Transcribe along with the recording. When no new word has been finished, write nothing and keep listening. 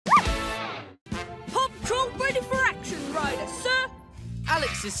Patrol ready for action, Ryder, sir.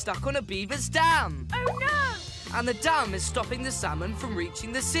 Alex is stuck on a beaver's dam. Oh, no! And the dam is stopping the salmon from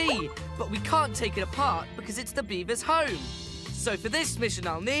reaching the sea. But we can't take it apart because it's the beaver's home. So for this mission,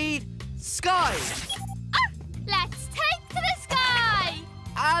 I'll need Sky. Let's take to the sky!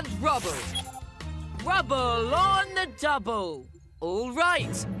 And Rubble. Rubble on the double. All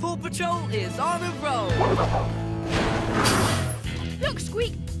right, Paw Patrol is on a roll. Look,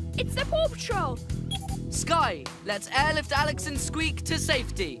 Squeak, it's the Paw Patrol. Sky, let's airlift Alex and Squeak to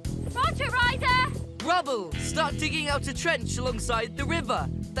safety. Roger, Ryder! Rubble, start digging out a trench alongside the river.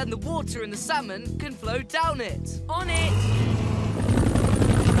 Then the water and the salmon can flow down it. On it.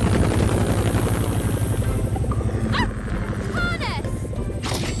 Harness!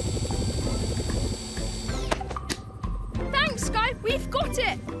 Thanks, Sky, we've got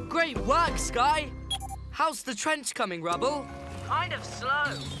it. Great work, Sky. How's the trench coming, Rubble? Kind of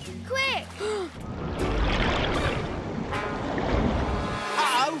slow. Quick!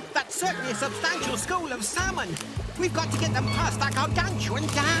 Uh-oh, that's certainly a substantial school of salmon. We've got to get them past that gargantuan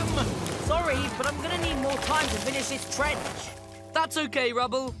dam. Sorry, but I'm gonna need more time to finish this trench. That's okay,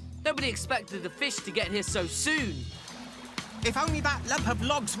 Rubble. Nobody expected the fish to get here so soon. If only that lump of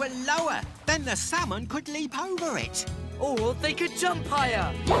logs were lower, then the salmon could leap over it. Or they could jump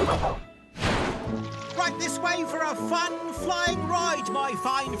higher. Right this way for a fun flying ride, my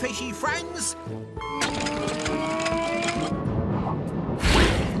fine fishy friends.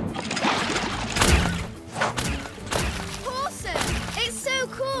 Awesome! It's so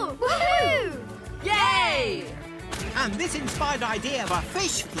cool! Woohoo! Yay! And this inspired idea of a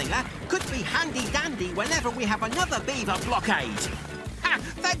fish flinger could be handy-dandy whenever we have another beaver blockade. Ha!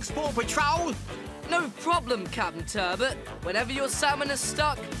 Thanks, Paw Patrol. No problem, Captain Turbot. Whenever your salmon is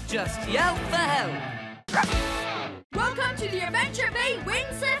stuck, just yell for help. Welcome to the Adventure Bay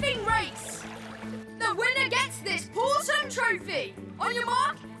Windsurfing Race. The winner gets this awesome trophy. On your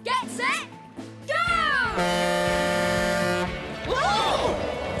mark, get set, go! Whoa!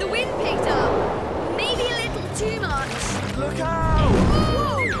 The wind picked up. Maybe a little too much. Look out!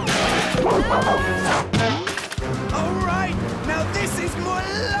 All right, now this is more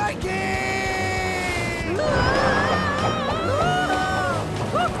like it!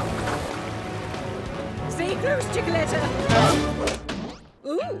 Stay close, Chickaletta.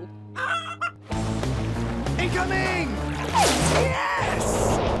 Ooh. Incoming! Yes!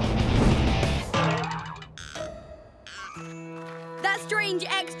 That strange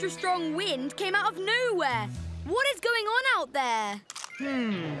extra strong wind came out of nowhere. What is going on out there?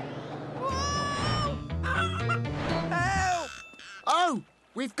 Help! Oh,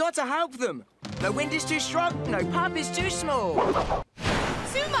 we've got to help them. No wind is too strong, no pup is too small.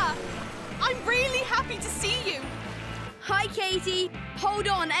 Zuma, I'm really happy to see you. Hi, Katie. Hold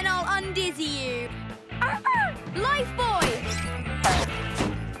on and I'll undizzy you. Life boy!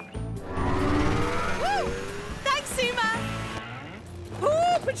 Woo! Thanks, Zuma.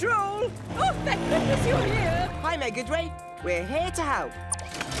 Paw Patrol! Oh, thank goodness you're here. Hi, Megadray. We're here to help.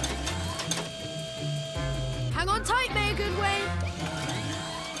 Hang on tight, May Goodway.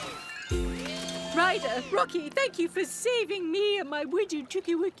 Ryder, Rocky, thank you for saving me and my widget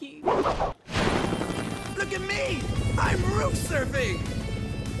Chooky Wookie. Look at me! I'm roof surfing!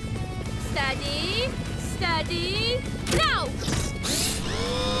 Steady, steady, now!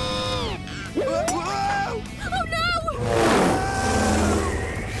 Whoa! Oh no!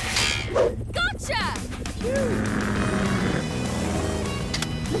 Gotcha!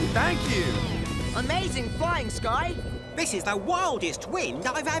 Thank you! Amazing flying, Sky. This is the wildest wind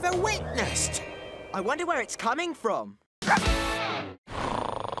I've ever witnessed. I wonder where it's coming from.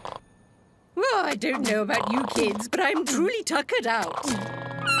 Well, I don't know about you kids, but I'm truly tuckered out.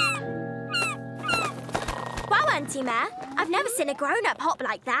 Wow, Auntie Mare, I've never seen a grown-up hop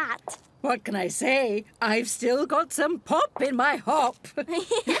like that. What can I say? I've still got some pop in my hop.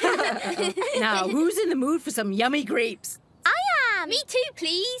 Now, who's in the mood for some yummy grapes? I am! Me too,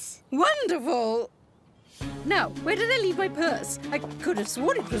 please. Wonderful! Now, where did I leave my purse? I could have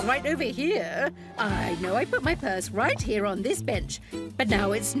sworn it was right over here. I know I put my purse right here on this bench, but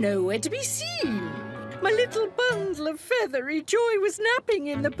now it's nowhere to be seen. My little bundle of feathery joy was napping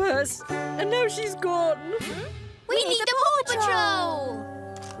in the purse, and now she's gone. We need the Paw Patrol!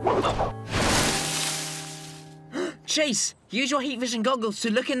 Chase, use your heat vision goggles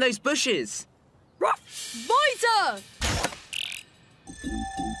to look in those bushes. Ruff! Visor!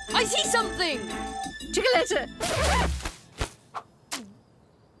 I see something! Chickaletta!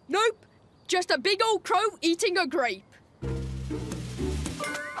 Nope, just a big old crow eating a grape.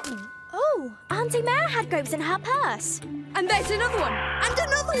 Oh, Auntie Mare had grapes in her purse. And there's another one, and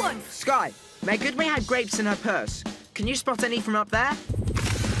another one! Sky, May Goodway had grapes in her purse. Can you spot any from up there?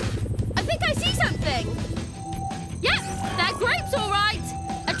 I think I see something. Yep, they're grapes, all right.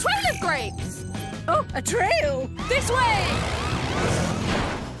 A trail of grapes. Oh, a trail! This way!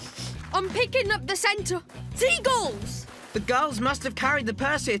 I'm picking up the centre. Seagulls! The girls must have carried the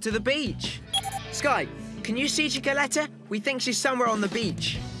purse here to the beach. Sky, can you see Chickaletta? We think she's somewhere on the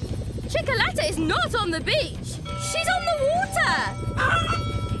beach. Chickaletta is not on the beach. She's on the water.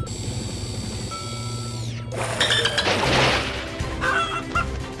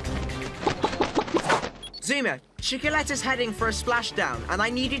 Zuma, Chickaletta's heading for a splashdown, and I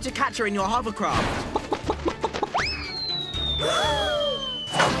need you to catch her in your hovercraft.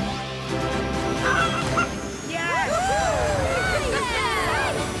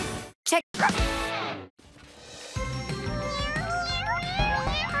 Check.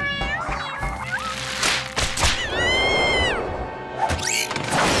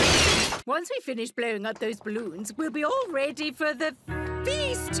 Once we finish blowing up those balloons, we'll be all ready for the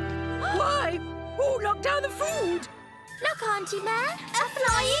feast. Why? Who knocked down the food? Look, Auntie Mare, a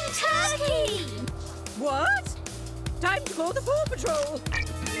flying turkey. What? Time to call the PAW Patrol.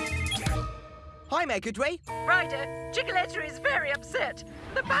 Hi, May Goodway. Ryder, Chickaletta is very upset.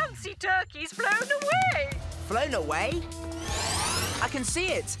 The bouncy turkey's flown away. Flown away? I can see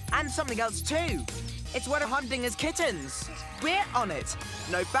it, and something else too. It's what we're hunting as kittens. We're on it.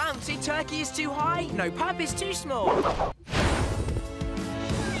 No bouncy turkey is too high, no pup is too small.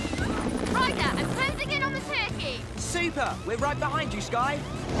 Ryder, I'm closing in on the turkey. Super! We're right behind you, Sky.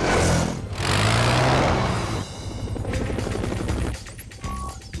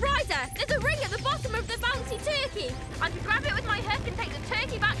 Ryder, there's a ring at the bottom of the bouncy turkey. I can grab it with my hook and take the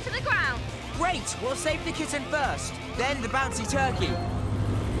turkey back to the ground. Great! We'll save the kitten first, then the bouncy turkey.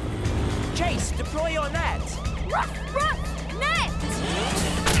 Chase, deploy your net. Ruff, ruff, net!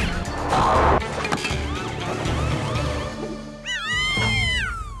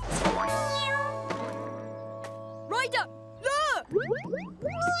 Ryder, look!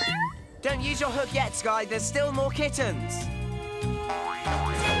 Don't use your hook yet, Sky. There's still more kittens.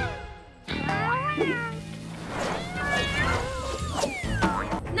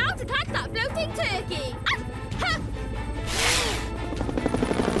 Now to catch that floating turkey. Ah, ha.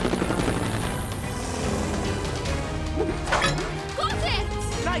 Got it!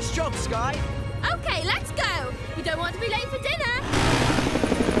 Nice job, Sky. OK, let's go. We don't want to be late for dinner.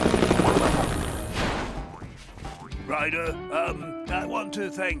 Ryder, I want to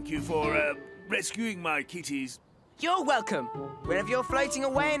thank you for, rescuing my kitties. You're welcome. Whenever you're floating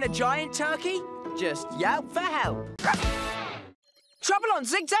away in a giant turkey, just yelp for help. Trouble on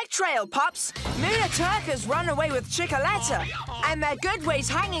Zigzag Trail, pups. Moona Turker's run away with Chickaletta, and their Goodway's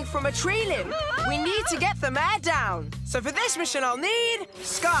hanging from a tree limb. We need to get the mare down. So for this mission, I'll need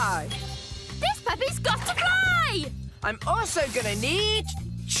Sky. This puppy's got to fly! I'm also gonna need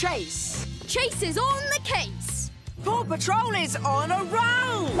Chase. Chase is on the case. PAW Patrol is on a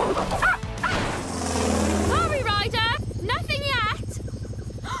roll. Sorry, Ryder. Nothing yet.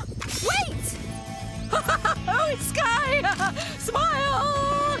 Wait! Oh, it's Sky!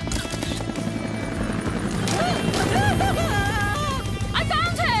 Smile! I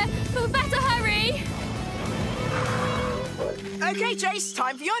found her! But better hurry. Okay, Chase,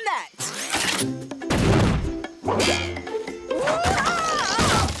 time for your net.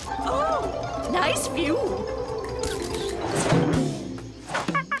 Oh, nice view.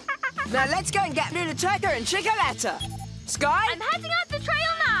 Now let's go and get Moona Turker and Chickaletta. Sky? I'm heading up the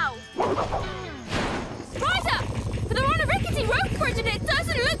trail now. Ryder! They're on a rickety rope bridge and it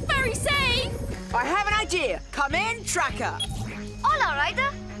doesn't look very safe. I have an idea. Come in, Tracker. Hola,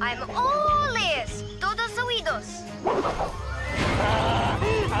 Ryder. I'm all ears. Todos oídos.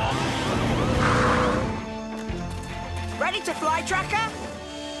 Ready to fly, Tracker?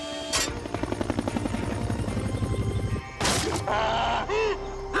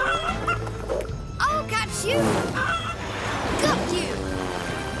 I'll catch you. Got you.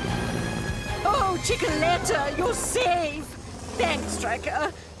 Oh, Chickaletta, you're safe. Thanks,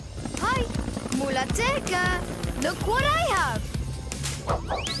 Tracker. Hi, Mulateca. Look what I have.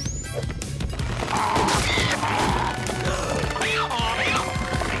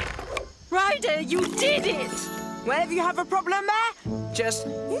 Ryder, you did it. Whenever you have a problem there, just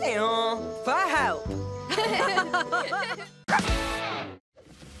yell for help.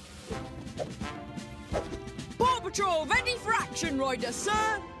 PAW Patrol ready for action, Ryder,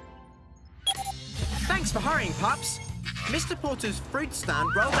 sir. Thanks for hurrying, pups. Mr. Porter's fruit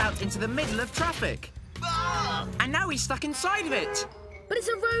stand rolled out into the middle of traffic. And now he's stuck inside of it. But it's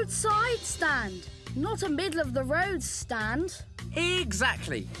a roadside stand, not a middle of the road stand.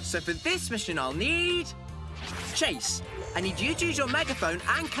 Exactly. So for this mission, I'll need... Chase, I need you to use your megaphone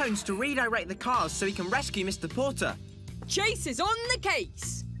and cones to redirect the cars so we can rescue Mr. Porter. Chase is on the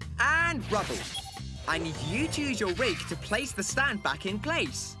case. And Rubble, I need you to use your rig to place the stand back in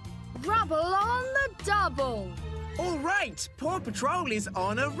place. Rubble on the double. All right, Paw Patrol is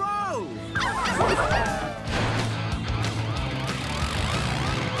on a roll.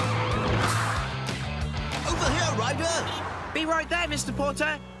 Over here, Ryder! Be right there, Mr.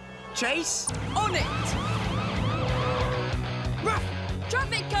 Porter. Chase. On it. Ruff.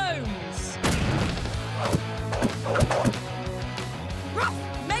 Traffic cones. Ruff.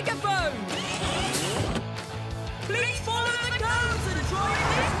 Megaphone. Please follow the cones and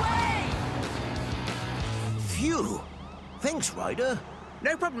drive this way. Phew. Thanks, Ryder.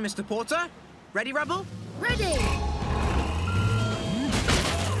 No problem, Mr. Porter. Ready, Rubble? Ready.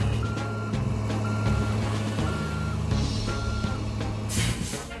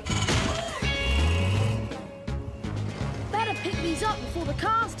 Better pick these up before the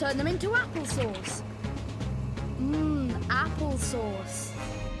cars turn them into applesauce. Applesauce.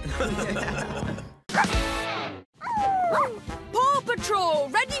 Paw Patrol,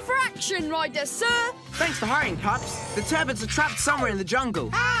 ready for action, Ryder, sir. Thanks for hurrying, Pups. The turbans are trapped somewhere in the jungle.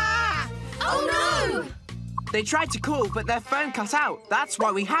 Oh no! They tried to call, but their phone cut out. That's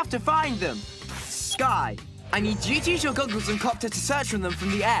why we have to find them. Sky, I need you to use your goggles and copter to search for them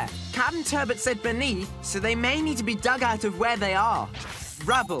from the air. Captain Turbot said beneath, so they may need to be dug out of where they are.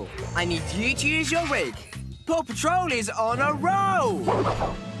 Rubble, I need you to use your rig. Paw Patrol is on a roll!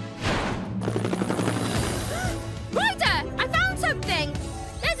 Ryder, I found something.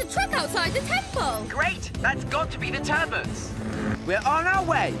 There's a truck outside the temple. Great, that's got to be the turbans. We're on our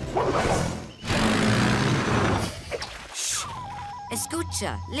way.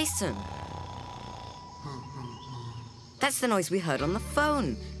 Escucha, listen. That's the noise we heard on the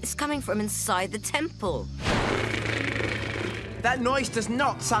phone. It's coming from inside the temple. That noise does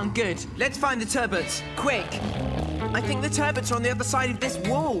not sound good. Let's find the turbans, quick. I think the turbans are on the other side of this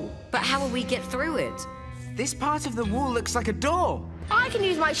wall. But how will we get through it? This part of the wall looks like a door. I can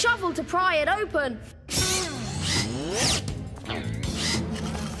use my shovel to pry it open.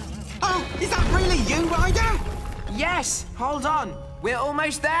 Oh, is that really you, Ryder? Yes, hold on. We're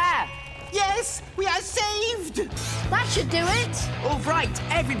almost there. Yes, we are saved! That should do it. All right,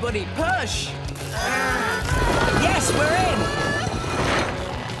 everybody, push. Yes, we're in.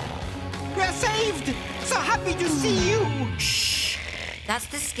 We're saved! So happy to see you! Shh! That's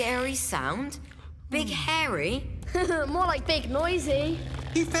the scary sound? Big Hairy? More like big noisy.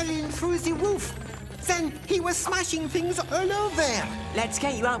 He fell in through the roof. Then he was smashing things all over. Let's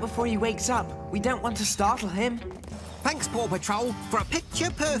get you out before he wakes up. We don't want to startle him. Thanks, Paw Patrol, for a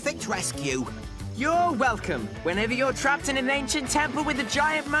picture-perfect rescue. You're welcome. Whenever you're trapped in an ancient temple with a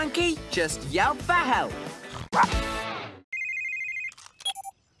giant monkey, just yell for help.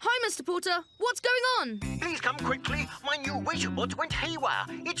 Hi, Mr. Porter. What's going on? Please come quickly. My new Wishbot went haywire.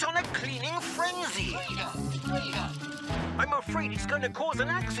 It's on a cleaning frenzy. I'm afraid it's going to cause an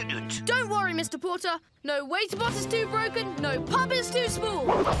accident. Don't worry, Mr. Porter. No waiter bot is too broken, no pub is too small.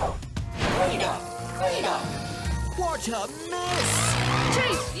 What a mess!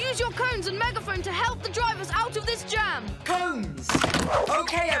 Chase, use your cones and megaphone to help the drivers out of this jam. Cones!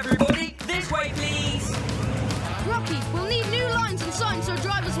 OK, everybody, this way, please. Rocky, we'll need new lines and signs so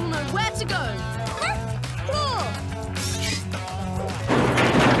drivers will know where to go. Claw!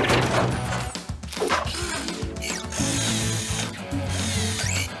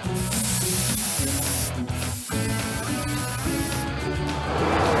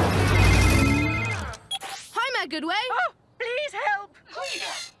 Goodway? Oh, please help!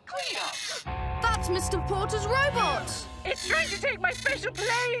 That's Mr. Porter's robot. It's trying to take my special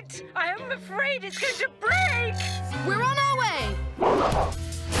plate. I am afraid it's going to break. We're on our way.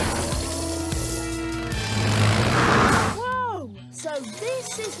 Whoa! So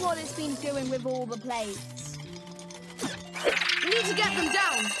this is what it's been doing with all the plates. We need to get them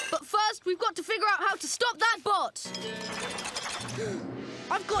down, but first we've got to figure out how to stop that bot.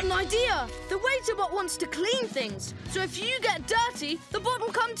 I've got an idea. The waiter bot wants to clean things, so if you get dirty, the bot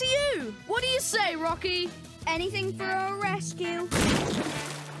will come to you. What do you say, Rocky? Anything for a rescue.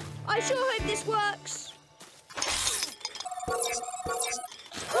 I sure hope this works.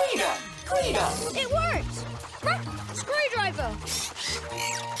 Cleaner! It worked! Screwdriver!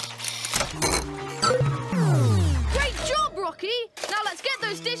 Great job, Rocky! Now let's get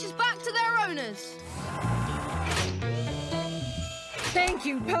those dishes back to their owners. Thank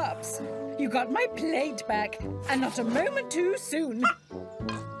you, Pups. You got my plate back, and not a moment too soon.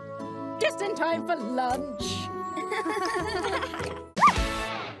 Just in time for lunch.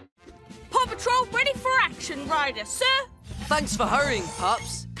 Paw Patrol ready for action, Ryder, sir. Thanks for hurrying,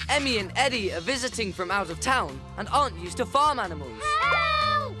 Pups. Emmy and Eddie are visiting from out of town and aren't used to farm animals.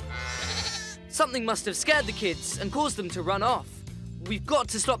 Help! Something must have scared the kids and caused them to run off. We've got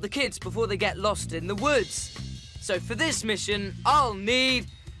to stop the kids before they get lost in the woods. So for this mission, I'll need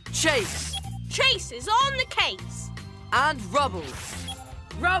Chase. Chase is on the case. And Rubble.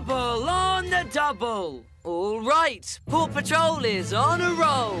 Rubble on the double. All right, Paw Patrol is on a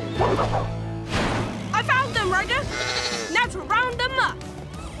roll. I found them, Ryder. Now to round them up.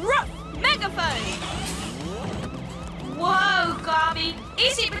 Ruff, megaphone. Whoa, Garby.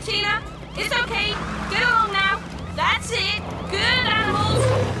 Easy, Bettina. It's okay. Get along now. That's it. Good animals.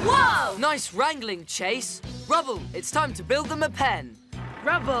 Whoa! Nice wrangling, Chase. Rubble, it's time to build them a pen.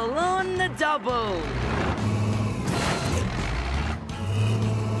 Rubble on the double.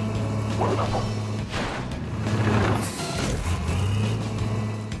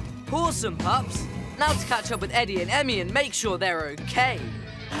 Awesome, Pups. Now to catch up with Eddie and Emmy and make sure they're okay.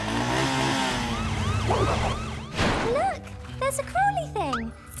 Look, there's a crawly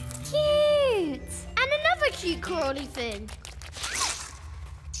thing. Cute. And another cute crawly thing.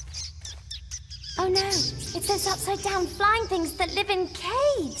 Oh no, it's those upside down flying things that live in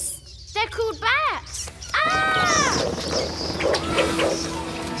caves. They're called bats. Ah!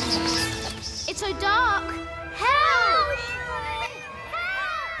 It's so dark. Help!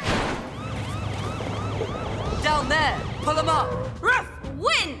 Down there, pull them up. Ruff,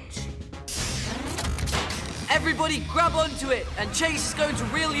 winch. Everybody grab onto it and Chase is going to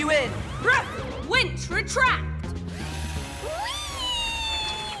reel you in. Ruff, winch, retract.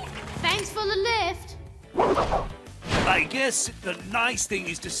 Thanks for the lift. I guess the nice thing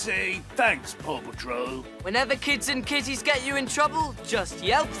is to say thanks, Paw Patrol. Whenever kids and kitties get you in trouble, just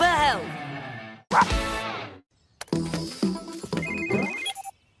yelp for help.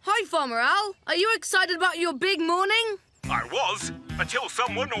 Hi, Farmer Al. Are you excited about your big morning? I was, until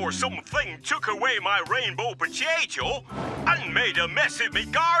someone or something took away my rainbow potato and made a mess of my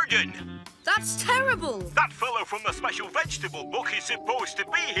garden. That's terrible. That fellow from the special vegetable book is supposed to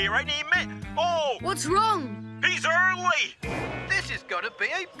be here any minute. Oh! What's wrong? He's early! This is going to be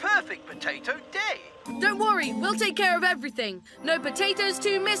a perfect potato day. Don't worry, we'll take care of everything. No potatoes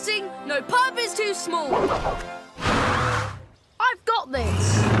too missing, no pup is too small. I've got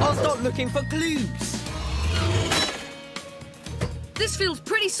this. I'll start looking for clues. This feels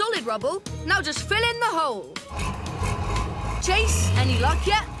pretty solid, Rubble. Now just fill in the hole. Chase, any luck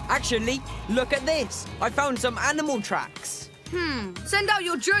yet? Actually, look at this. I found some animal tracks. Send out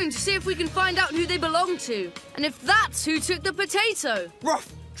your drone to see if we can find out who they belong to. And if that's who took the potato.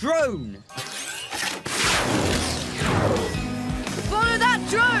 Ruff, drone. Follow that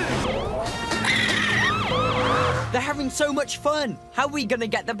drone! They're having so much fun. How are we going to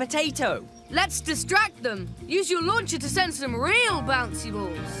get the potato? Let's distract them. Use your launcher to send some real bouncy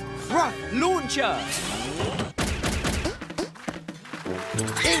balls. Ruff, launcher.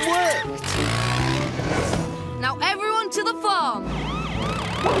 It worked. Now everyone to the farm.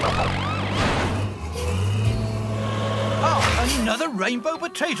 Oh, another rainbow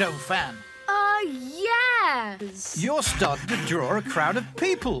potato fan. Yes. You're starting to draw a crowd of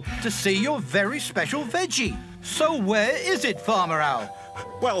people to see your very special veggie. So where is it, Farmer Owl?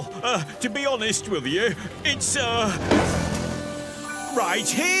 Well, to be honest with you, it's, right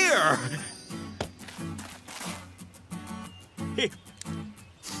here.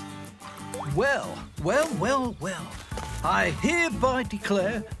 Well. I hereby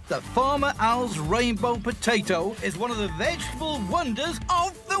declare that Farmer Owl's rainbow potato is one of the vegetable wonders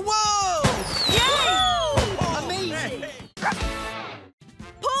of the world! Yay! Amazing!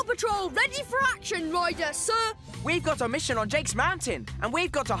 Paw Patrol ready for action, Ryder, sir! We've got a mission on Jake's Mountain, and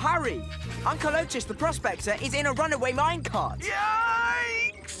we've got to hurry. Uncle Otis the prospector is in a runaway minecart.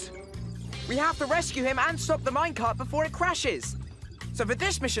 Yikes! We have to rescue him and stop the minecart before it crashes. So for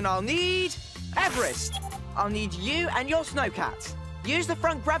this mission, I'll need Everest. I'll need you and your snowcat. Use the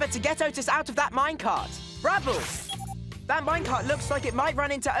front grabber to get Otis out of that minecart. Rubble! That minecart looks like it might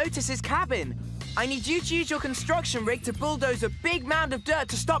run into Otis's cabin. I need you to use your construction rig to bulldoze a big mound of dirt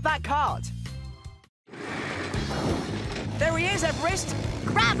to stop that cart. There he is, Everest!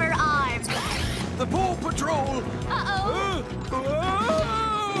 Grabber arm! The Paw Patrol! Uh-oh!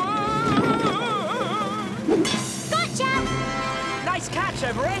 Gotcha! Nice catch,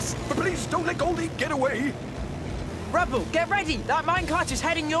 Everest! But please don't let Goldie get away! Rubble, get ready! That minecart is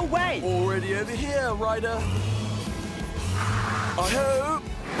heading your way! Already over here, Ryder. I hope.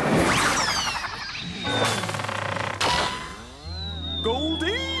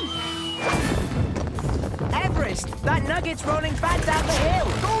 Goldie? Everest, that nugget's rolling back down the hill.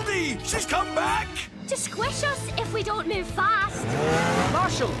 Goldie, she's come back! To squish us if we don't move fast.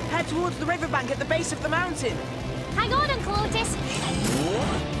 Marshall, head towards the riverbank at the base of the mountain. Hang on, Uncle Otis.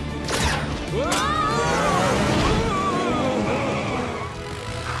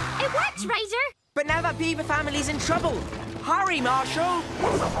 It worked, Ryder. But now that Beaver family's in trouble. Hurry, Marshall!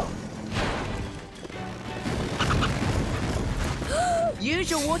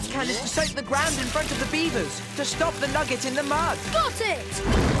 Use your water cannons to soak the ground in front of the beavers to stop the nugget in the mud. Got it!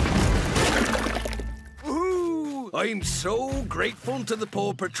 Woohoo! I'm so grateful to the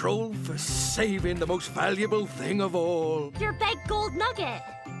Paw Patrol for saving the most valuable thing of all. Your big gold nugget.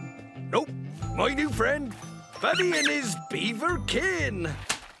 Nope, my new friend, Buddy and his beaver kin.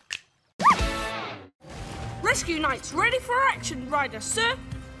 Rescue Knights ready for action, Ryder, sir.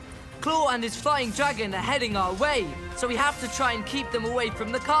 Claw and his flying dragon are heading our way, so we have to try and keep them away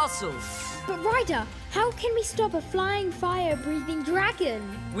from the castle. But Ryder, how can we stop a flying, fire-breathing dragon?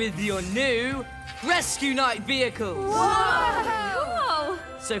 With your new Rescue Knight vehicle. Whoa!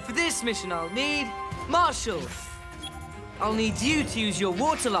 So for this mission, I'll need Marshall. I'll need you to use your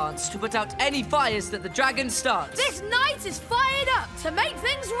water lance to put out any fires that the dragon starts. This knight is fired up to make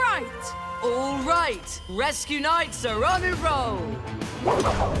things right. All right, Rescue Knights are on a roll.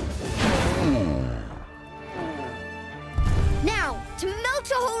 Now, to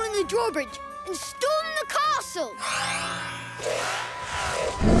melt a hole in the drawbridge and storm the castle!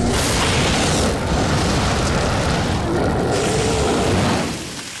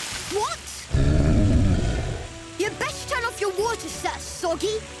 What? You best turn off your water, Sir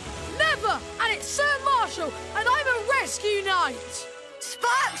Soggy. Never! And it's Sir Marshall, and I'm a rescue knight.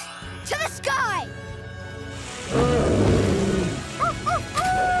 Sparks, to the sky! Hey!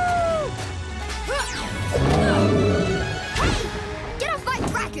 Get off my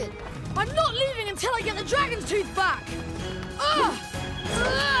dragon! I'm not leaving until I get the dragon's tooth back.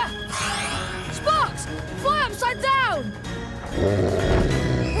 Sparks, fly upside down.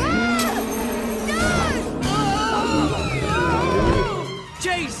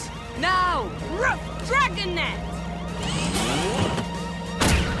 Chase, now! Rough dragon net.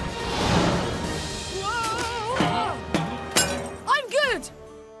 I'm good,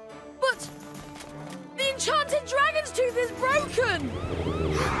 but the enchanted dragon's tooth is broken.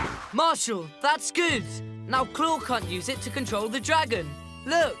 Marshall, that's good. Now Claw can't use it to control the dragon.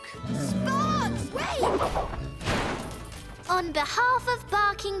 Look. Sparks, wait! On behalf of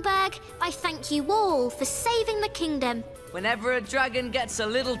Barkingburg, I thank you all for saving the kingdom. Whenever a dragon gets a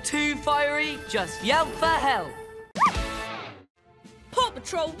little too fiery, just yelp for help. Paw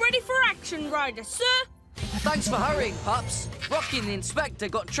Patrol ready for action, Ryder, sir. Thanks for hurrying, Pups. Rocky and the Inspector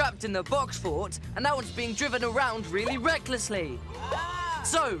got trapped in the box fort, and now it's being driven around really recklessly.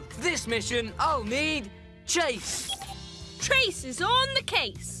 So, for this mission, I'll need Chase. Chase is on the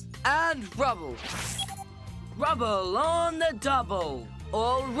case. And Rubble. Rubble on the double.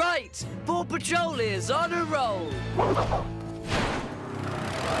 All right, Paw Patrol is on a roll.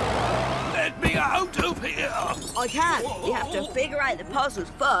 Let me out of here! I can't. You have to figure out the puzzles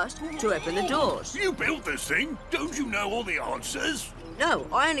first to open the doors. You built this thing. Don't you know all the answers? No,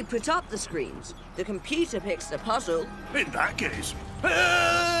 I only put up the screens. The computer picks the puzzle. In that case,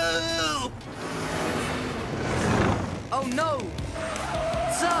 help! Oh no!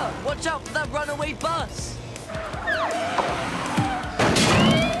 Sir, watch out for that runaway bus!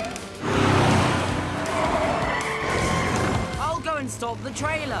 I'll go and stop the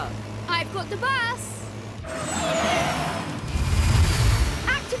trailer. I've got the bus.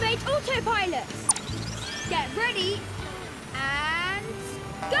 Activate autopilot. Get ready and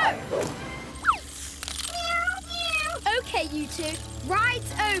go. Okay, you two,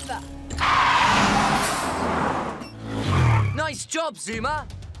 ride's over. Nice job, Zuma.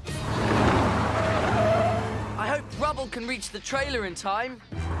 I hope Rubble can reach the trailer in time.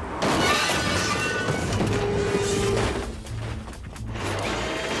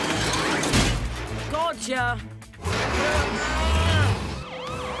 Gotcha.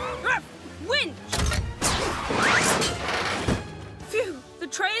 Winch! Phew, the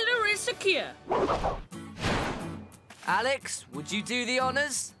trailer is secure. Alex, would you do the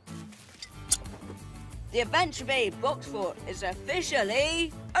honors? The Adventure Bay box fort is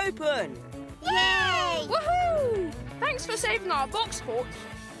officially open. Yay! Woohoo! Thanks for saving our box fort.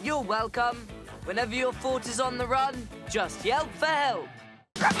 You're welcome. Whenever your fort is on the run, just yelp for help.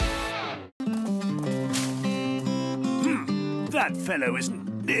 That fellow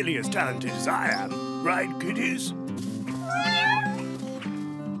isn't nearly as talented as I am, right, kiddies?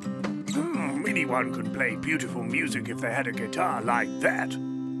 Anyone could play beautiful music if they had a guitar like that.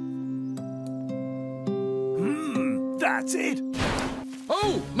 That's it.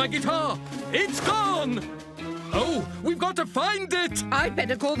 Oh, my guitar! It's gone! Oh, we've got to find it! I'd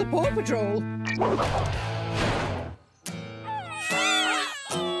better call the Paw Patrol.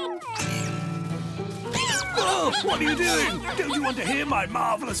 Oh, what are you doing? Don't you want to hear my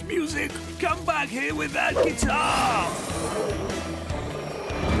marvellous music? Come back here with that guitar!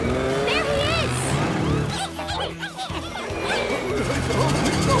 There he is!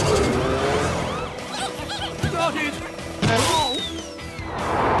 Got it! Oh!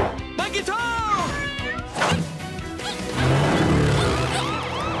 My guitar!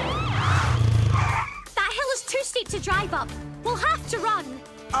 That hill is too steep to drive up. We'll have to run.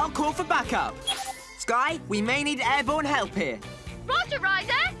 I'll call for backup. Sky, we may need airborne help here. Roger,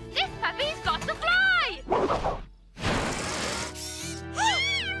 Ryder. This puppy's got to fly.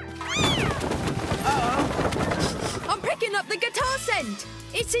 I'm picking up the guitar scent.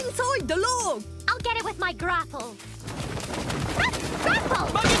 It's inside the log. I'll get it with my grapple. Grapple!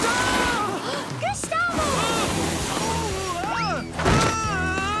 My guitar! Gustavo!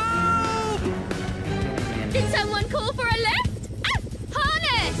 Did someone call for a lift?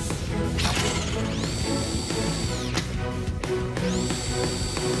 Harness!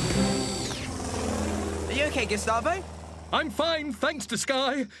 Are you okay, Gustavo? I'm fine, thanks to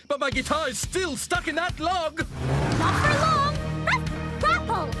Sky, but my guitar is still stuck in that log. Not for long.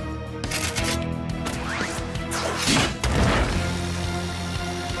 Grapple!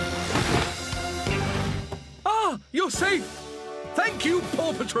 Ah, you're safe. Thank you,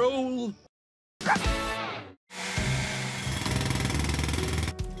 Paw Patrol.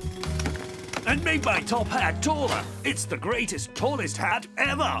 And make my top hat taller. It's the greatest, tallest hat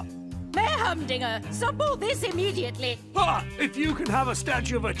ever. Mayor Humdinger, stop all this immediately. Ah, if you can have a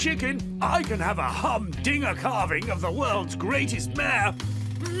statue of a chicken, I can have a humdinger carving of the world's greatest mare.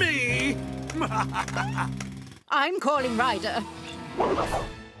 Me! I'm calling Ryder.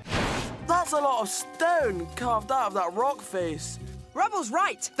 That's a lot of stone carved out of that rock face. Rubble's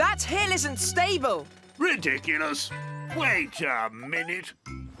right. That hill isn't stable. Ridiculous. Wait a minute.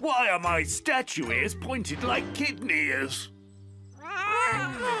 Why are my statue ears pointed like kitten ears?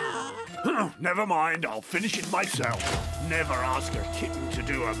 Never mind, I'll finish it myself. Never ask a kitten to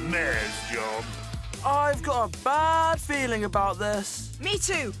do a mare's job. I've got a bad feeling about this. Me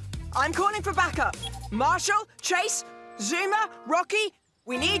too. I'm calling for backup. Marshall, Chase, Zuma, Rocky,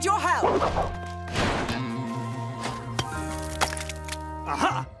 we need your help.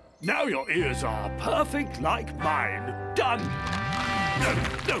 Aha! Now your ears are perfect like mine. Done. No,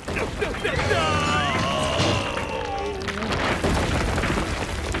 no, no, no, no, no!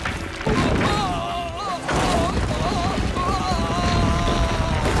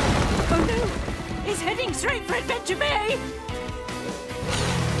 Oh no! It's heading straight for Adventure Bay!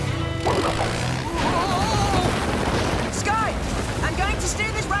 Sky! I'm going to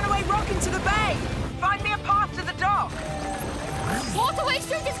steer this runaway rock into the bay! Find me a path to the dock! Waterway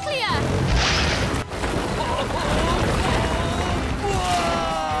Street is clear!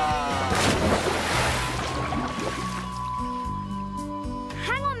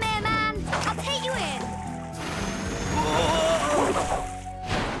 Hang on there, man. I'll take you in.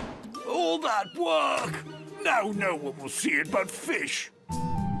 All that work! Now no one will see it but fish.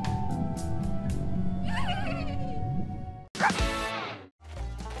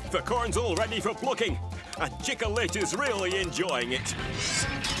 The corn's all ready for plucking, and Chickalita's really enjoying it.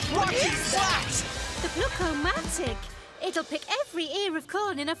 What is that? The Pluck-O-Matic. It'll pick every ear of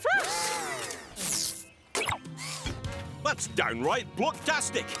corn in a flash. That's downright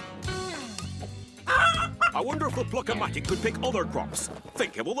plucktastic. I wonder if the Pluck-O-Matic could pick other crops.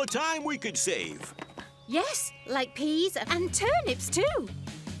 Think of all the time we could save. Yes, like peas and turnips too.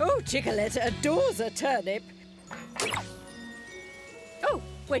 Oh, Chickaletta adores a turnip. Oh,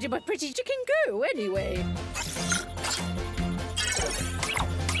 where did my pretty chicken go anyway?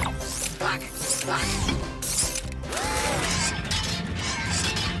 Back, back.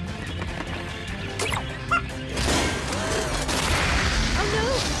 Oh no!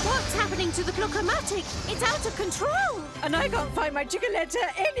 What's happening to the Pluck-O-Matic? It's out of control! And I can't find my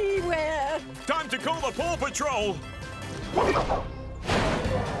Chickaletta anywhere! Time to call the Paw Patrol!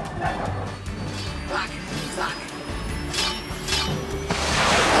 Back, back.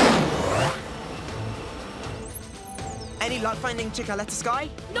 Any luck finding Chickaletta, Sky?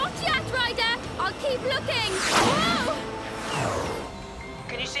 Not yet, Ryder! I'll keep looking! Whoa!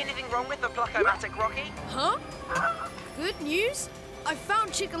 Can you see anything wrong with the Pluck-O-Matic, Rocky? Huh? Good news, I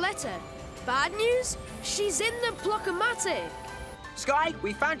found Chickaletta. Bad news, she's in the Pluck-O-Matic. Sky,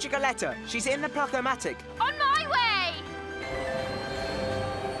 we found Chickaletta. She's in the Pluck-O-Matic. On my way!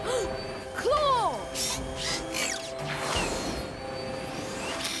 Claw!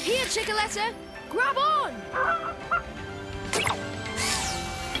 Here, Chickaletta. Grab on!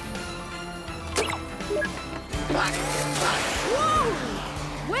 Whoa!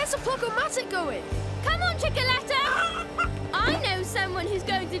 Where's the Plocomatic going? Come on, Chickaletta! I know someone who's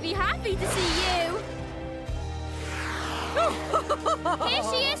going to be happy to see you. Here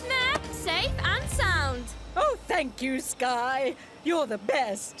she is, Ma, safe and sound. Oh, thank you, Sky. You're the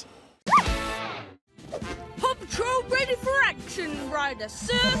best. Paw Patrol ready for action, Ryder,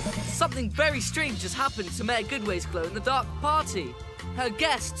 sir. Something very strange has happened to Mayor Goodway's glow-in-the-dark party. Her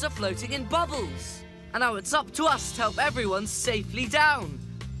guests are floating in bubbles. And now it's up to us to help everyone safely down.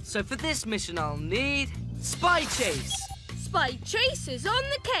 So for this mission, I'll need Spy Chase. Spy Chase is on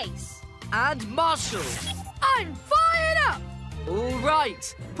the case. And Marshall. I'm fired up! All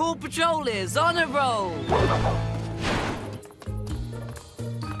right, Paw Patrol is on a roll.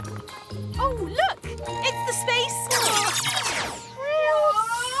 Oh, look! It's the space...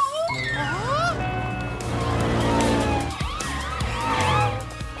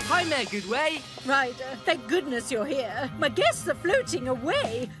 Hi, Mayor Goodway. Ryder, thank goodness you're here. My guests are floating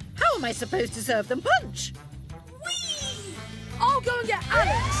away. How am I supposed to serve them punch? Whee! I'll go and get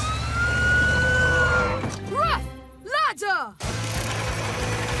Alex. Ruff! Ladder!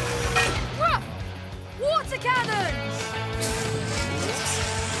 Ruff! Water cannons!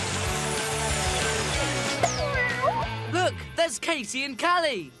 Look, there's Casey and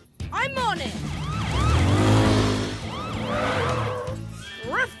Callie. I'm on it.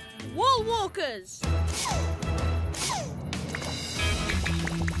 Ruff! Wall walkers.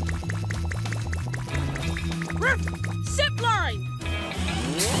 Ruff! Zip line.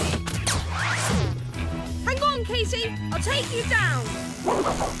 Hang on, Casey. I'll take you down.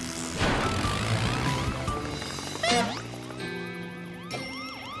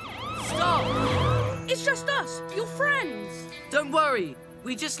 Stop! It's just us, your friends. Don't worry.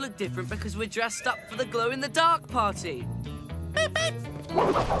 We just look different because we're dressed up for the glow-in-the-dark party. Beep, beep.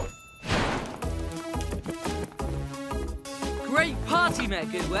 Great party, Mayor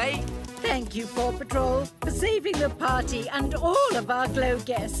Goodway. Thank you, Paw Patrol, for saving the party and all of our glow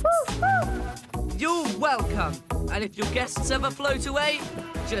guests. You're welcome. And if your guests ever float away,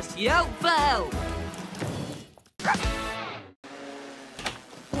 just yell for help.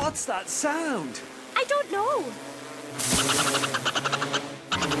 What's that sound? I don't know.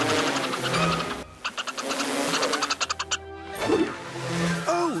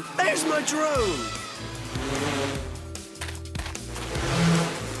 Oh, there's my drone!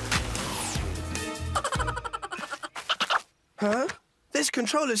 Huh? This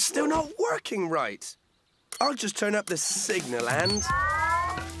controller's still not working right. I'll just turn up the signal and...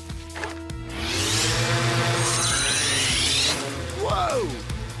 Whoa!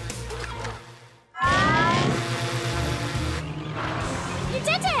 You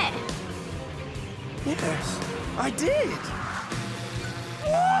did it! Yes, I did.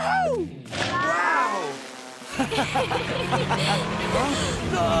 Whoa! Wow!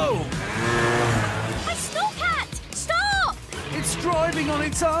 No! A snowcat! Stop! It's driving on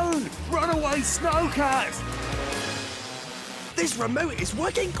its own! Runaway snowcat! This remote is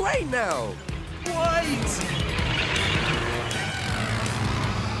working great now! Wait!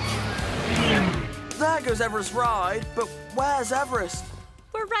 There goes Everest's ride, but where's Everest?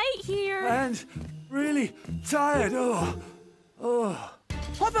 We're right here. And really tired. Oh.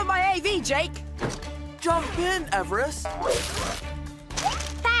 Hop on my AV, Jake. Jump in, Everest.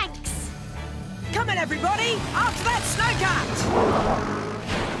 Thanks. Come on, everybody. After that snowcat.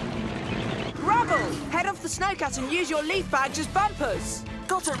 Rubble, head off the snowcat and use your leaf badge as bumpers.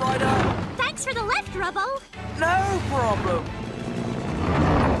 Got it, Ryder. Thanks for the lift, Rubble. No problem.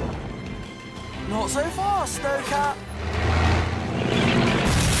 Not so fast, snowcat.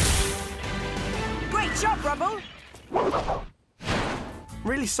 Great job, Rubble.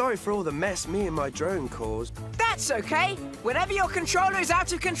 Really sorry for all the mess me and my drone caused. That's okay. Whenever your controller is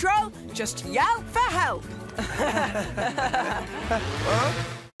out of control, just yell for help.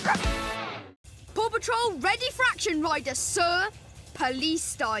 Paw Patrol ready for action, Ryder, sir. Police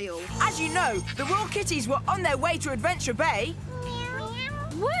style. As you know, the Royal Kitties were on their way to Adventure Bay.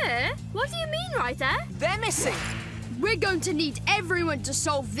 Where? What do you mean, Ryder? They're missing. We're going to need everyone to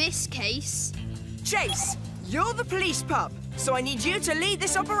solve this case. Chase, you're the police pup, so I need you to lead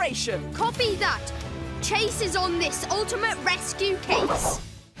this operation. Copy that. Chase is on this ultimate rescue case.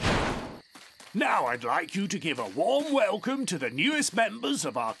 Now I'd like you to give a warm welcome to the newest members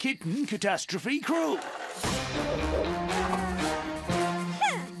of our Kitten Catastrophe crew.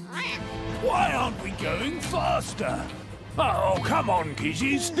 Why aren't we going faster? Oh, come on,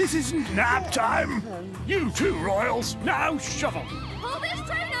 kiddies. This isn't nap time. You two, Royals. Now shuffle. Pull this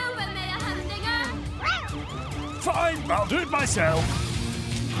train Fine, I'll do it myself.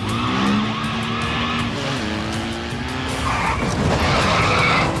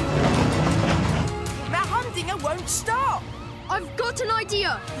 That humdinger won't stop. I've got an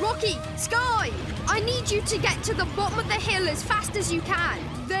idea. Rocky, Sky, I need you to get to the bottom of the hill as fast as you can.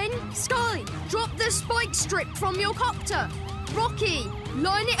 Then, Sky, drop the spike strip from your copter. Rocky,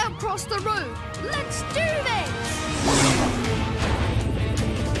 line it across the road. Let's do this!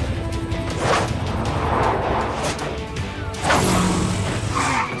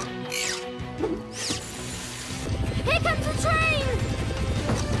 Here comes the train!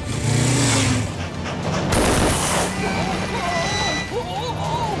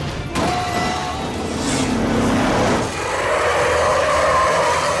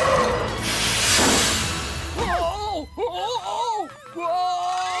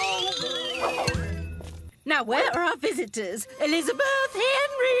 Now, where are our visitors? Elizabeth,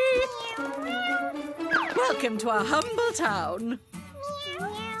 Henry! Welcome to our humble town.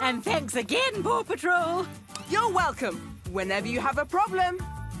 And thanks again, Paw Patrol. You're welcome. Whenever you have a problem,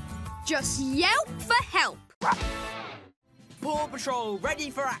 just yelp for help. Paw Patrol ready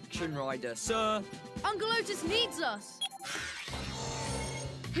for action, Ryder, sir. Uncle Otis needs us.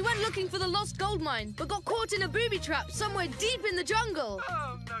 He went looking for the lost gold mine, but got caught in a booby trap somewhere deep in the jungle.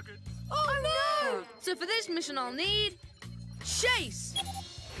 Oh, Nugget. Oh, no! So for this mission, I'll need... Chase!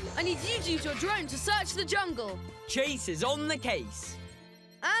 I need you to use your drone to search the jungle. Chase is on the case.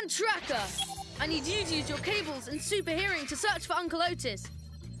 And Tracker! I need you to use your cables and super hearing to search for Uncle Otis.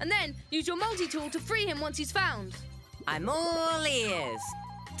 And then use your multi-tool to free him once he's found. I'm all ears.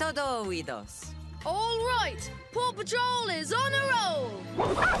 Todo oídos. All right! Paw Patrol is on a roll!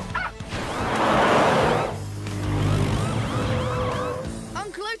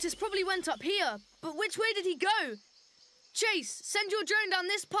 Uncle Otis probably went up here, but which way did he go? Chase, send your drone down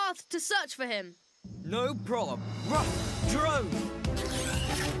this path to search for him. No problem. Rough drone.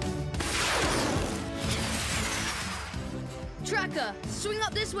 Tracker, swing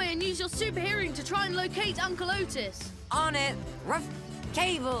up this way and use your super hearing to try and locate Uncle Otis. On it. Rough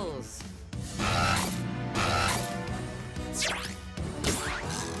cables.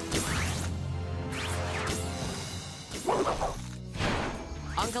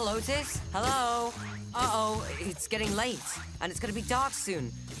 Uncle Otis? Hello? Uh-oh, it's getting late, and it's gonna be dark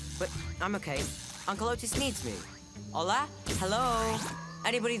soon. But I'm okay. Uncle Otis needs me. Hola? Hello?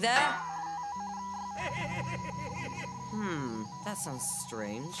 Anybody there? That sounds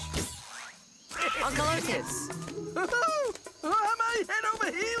strange. Uncle Otis! Am I head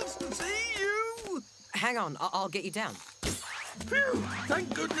over heels to see you? Hang on, I'll get you down. Phew,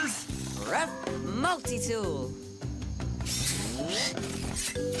 thank goodness. Rev multi-tool.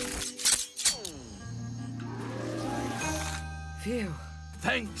 Phew.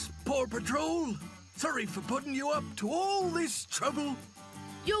 Thanks, Paw Patrol. Sorry for putting you up to all this trouble.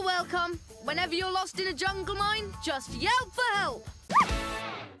 You're welcome. Whenever you're lost in a jungle mine, just yelp for help.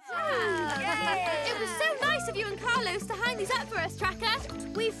 It was so nice of you and Carlos to hang these up for us, Tracker.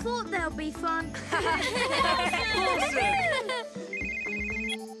 We thought they'll be fun.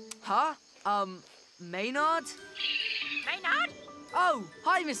 Huh? Maynard? Maynard? Oh,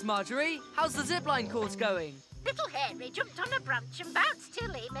 hi, Miss Marjorie. How's the zipline course going? Little Henry jumped on a branch and bounced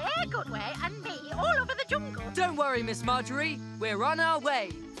till him a good way and me all over the jungle. Don't worry, Miss Marjorie. We're on our way.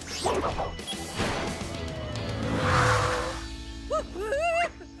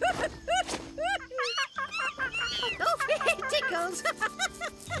 It tickles.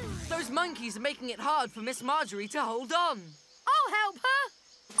 Those monkeys are making it hard for Miss Marjorie to hold on. I'll help her.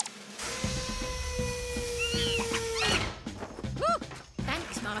 Ooh,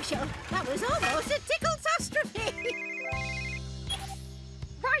 thanks, Marshall. That was almost a tickle-tastrophe.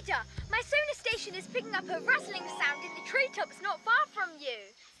 Ryder, my sonar station is picking up a rustling sound in the treetops not far from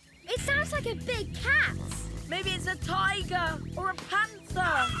you. It sounds like a big cat. Maybe it's a tiger or a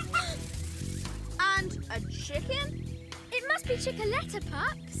panther. And a chicken? It must be Chickaletta,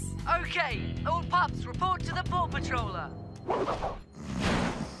 Pups. Okay, all pups report to the Paw Patroller.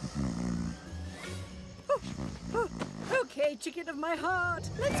 Okay, chicken of my heart,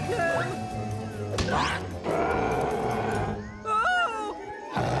 let's go. Oh!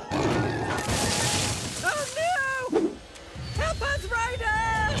 Oh no! Help us, Ryder!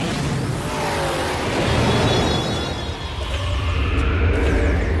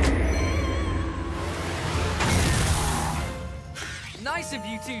 Nice of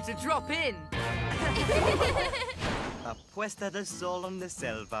you two to drop in. A puesta del sol on the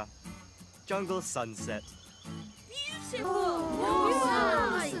selva. Jungle sunset.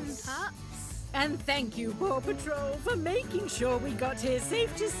 Awesome, Pups. And thank you, Paw Patrol, for making sure we got here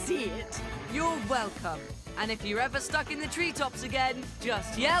safe to see it. You're welcome. And if you're ever stuck in the treetops again,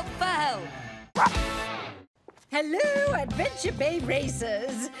 just yelp for help. Hello, Adventure Bay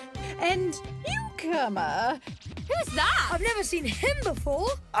racers. And newcomer. Who's that? I've never seen him before.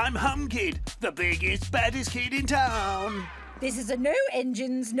 I'm Humkid, the biggest, baddest kid in town. This is a no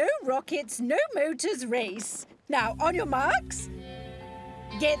engines, no rockets, no motors race. Now, on your marks,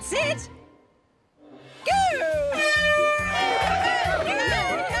 get set, go!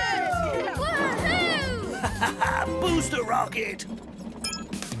 Booster rocket!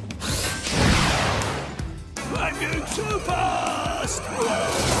 I'm going too fast!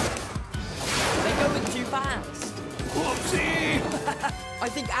 They're going too fast. Whoopsie! I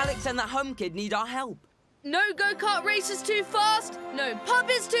think Alex and that hum kid need our help. No go-kart racers too fast, no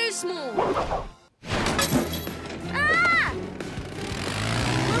puppets too small. Ah!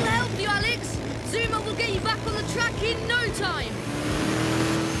 We'll help you, Alex. Zuma will get you back on the track in no time.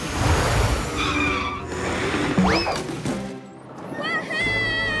 Woohoo!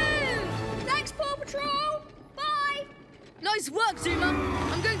 Thanks, PAW Patrol. Bye. Nice work, Zuma.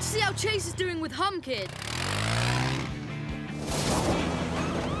 I'm going to see how Chase is doing with Hum Kid.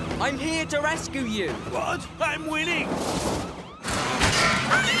 I'm here to rescue you. What? I'm winning.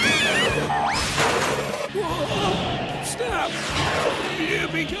 Whoa! Stop!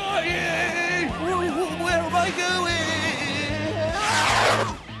 Yippee-ki-yay! Where am I going?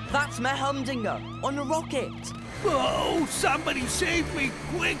 That's my humdinger on a rocket. Oh, somebody save me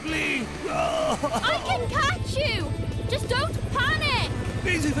quickly! I can catch you! Just don't panic!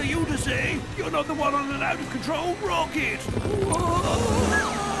 Easy for you to say. You're not the one on an out-of-control rocket. Whoa.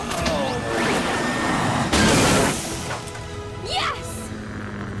 Yes!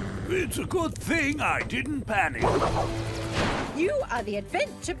 It's a good thing I didn't panic. You are the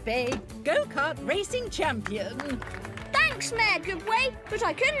Adventure Bay go-kart racing champion. Thanks, Mayor Goodway, but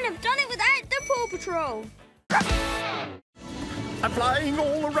I couldn't have done it without the PAW Patrol. I'm flying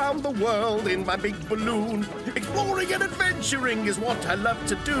all around the world in my big balloon. Exploring and adventuring is what I love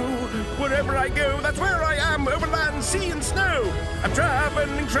to do. Wherever I go, that's where I am, over land, sea and snow. I'm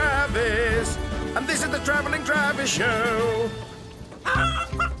Traveling Travis, and this is the Traveling Travis Show.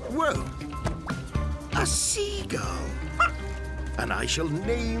 Whoa, a seagull. And I shall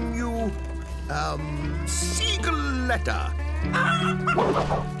name you, Seagulletta.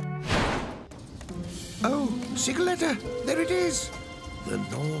 Oh, Seagulletta, there it is. The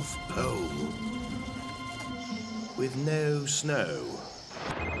North Pole. With no snow.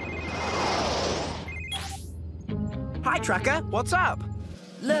 Hi, Tracker. What's up?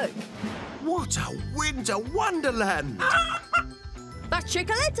 Look. What a winter wonderland! That's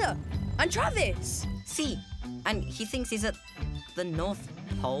Chicoletta and Travis. See, and he thinks he's at the North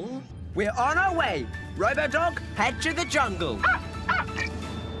Pole? We're on our way. Robo-Dog, head to the jungle.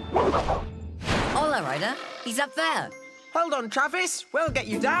 Hola, Ryder. He's up there. Hold on, Travis. We'll get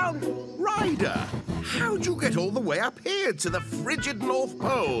you down. Ryder, how'd you get all the way up here to the frigid North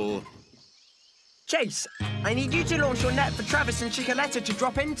Pole? Chase, I need you to launch your net for Travis and Chicoletta to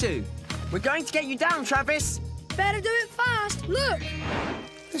drop into. We're going to get you down, Travis. Better do it fast. Look.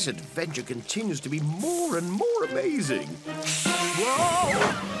 This adventure continues to be more and more amazing.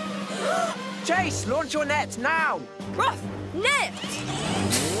 Whoa! Chase, launch your net now. Ruff, net!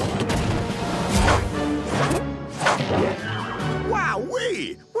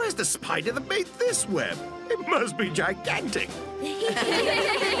 Wowee! Where's the spider that made this web? It must be gigantic.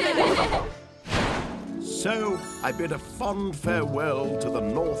 So, I bid a fond farewell to the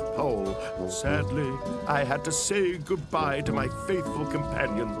North Pole. Sadly, I had to say goodbye to my faithful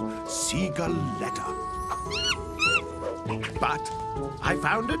companion, Seagulletta. But I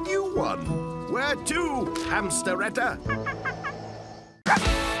found a new one. Where to, Hamsteretta?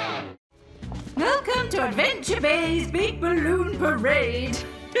 Welcome to Adventure Bay's Big Balloon Parade.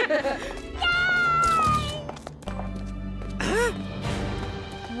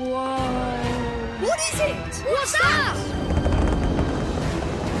 Whoa. What is it? What's that?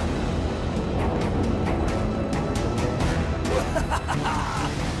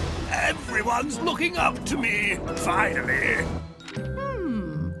 Everyone's looking up to me, finally.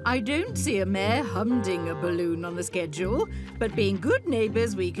 I don't see a Mayor Humdinger balloon on the schedule, but being good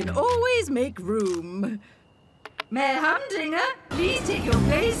neighbours, we can always make room. Mayor Humdinger, please take your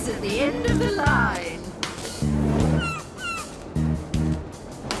place at the end of the line.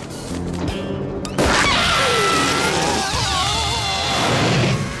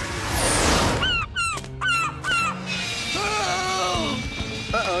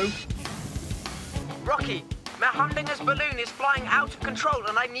 Uh-oh. Rocky, Mayor Humdinger's balloon is flying out of control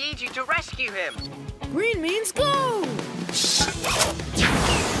and I need you to rescue him. Green means go!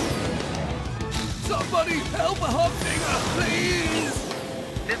 Somebody Somebody help a humdinger, please!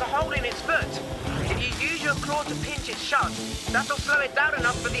 There's a hole in its foot. If you use your claw to pinch it shut, that'll slow it down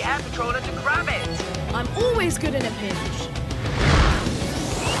enough for the air patroller to grab it. I'm always good in a pinch.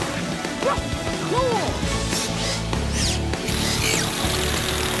 Claw!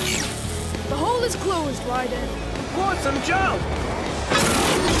 The hole is closed, Ryder. Awesome job!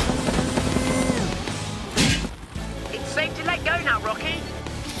 It's safe to let go now, Rocky.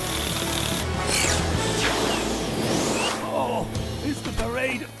 Oh, is the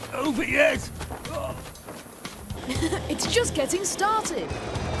parade over yet? Oh. It's just getting started.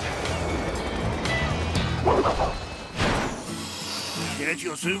 Get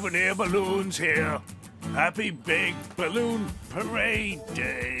your souvenir balloons here. Happy Big Balloon Parade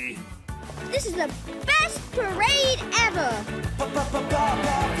Day. This is the best parade ever!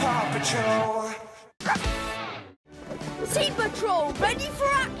 Paw Patrol. Sea Patrol, ready for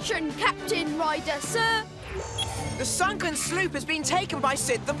action, Captain Ryder, sir. The sunken sloop has been taken by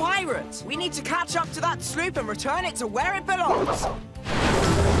Sid the pirate. We need to catch up to that sloop and return it to where it belongs.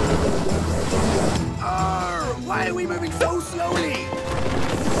 Arr! Why are we moving so slowly?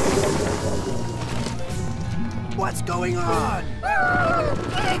 What's going on?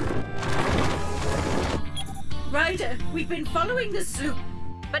 Ryder, we've been following the sloop,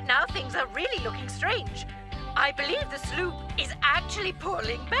 but now things are really looking strange. I believe the sloop is actually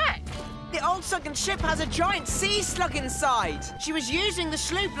pulling back. The old sunken ship has a giant sea slug inside. She was using the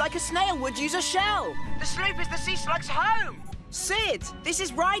sloop like a snail would use a shell. The sloop is the sea slug's home. Sid, this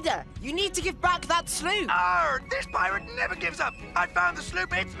is Ryder. You need to give back that sloop. Arr! This pirate never gives up. I found the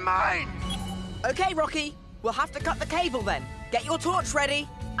sloop. It's mine. Okay, Rocky. We'll have to cut the cable then. Get your torch ready.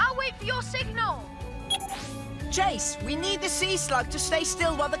 I'll wait for your signal. Chase, we need the sea slug to stay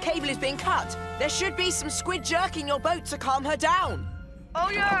still while the cable is being cut. There should be some squid jerking your boat to calm her down. Oh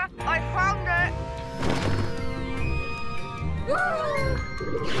yeah, I found it!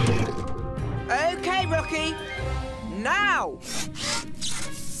 Okay, Rocky. Now!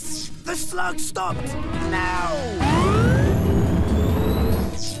 The slug stopped! Now!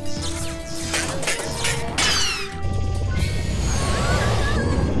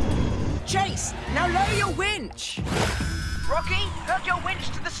 Chase, now lower your winch! Rocky, hook your winch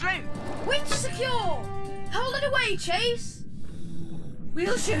to the sloop! Winch secure! Hold it away, Chase!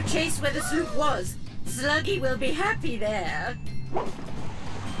 We'll show Chase where the sloop was. Sluggy will be happy there.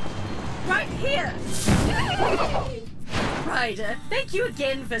 Right here! Ryder, thank you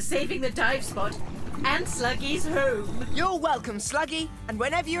again for saving the dive spot and Sluggy's home. You're welcome, Sluggy. And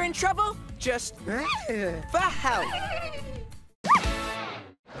whenever you're in trouble, just for help.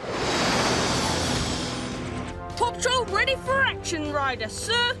 Paw Patrol ready for action, Ryder,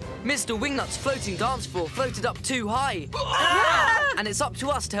 sir. Mr. Wingnut's floating dance floor floated up too high. And it's up to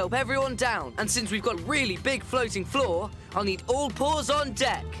us to help everyone down. And since we've got a really big floating floor, I'll need all paws on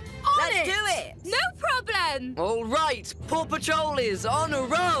deck. Let's do it! No problem! All right, Paw Patrol is on a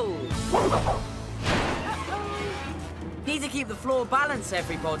roll. Need to keep the floor balanced,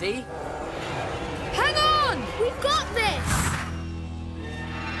 everybody. Hang on! We've got this!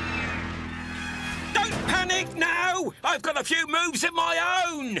 Don't panic now! I've got a few moves of my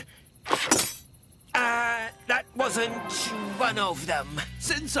own! That wasn't one of them.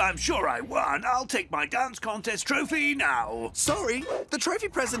 Since I'm sure I won, I'll take my dance contest trophy now. Sorry, the trophy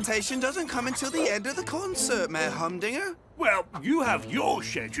presentation doesn't come until the end of the concert, Mayor Humdinger. Well, you have your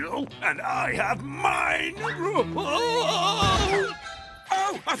schedule, and I have mine.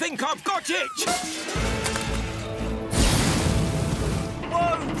 Oh, I think I've got it!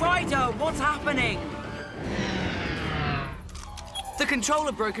 Whoa, Ryder, what's happening? The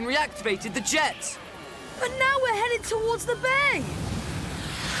controller broke and reactivated the jets. But now we're headed towards the bay.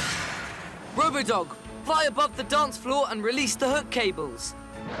 Robodog, fly above the dance floor and release the hook cables.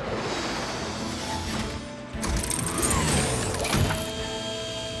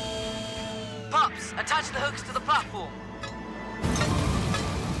 Pups, attach the hooks to the platform.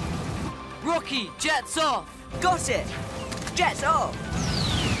 Rocky, jets off. Got it. Jets off.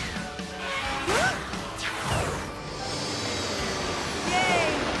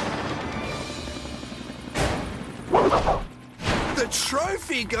 The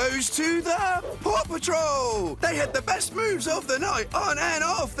trophy goes to the Paw Patrol! They had the best moves of the night on and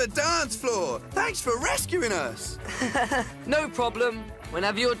off the dance floor. Thanks for rescuing us. No problem.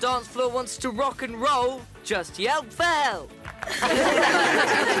 Whenever your dance floor wants to rock and roll, just yell for help.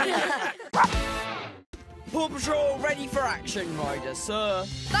 Paw Patrol ready for action, Ryder, sir.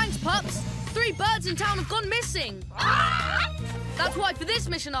 Thanks, Pups. 3 birds in town have gone missing. That's why for this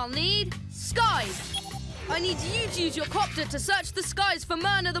mission I'll need Sky. I need you to use your copter to search the skies for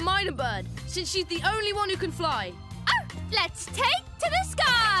Myrna the Minor Bird, since she's the only one who can fly. Oh, let's take to the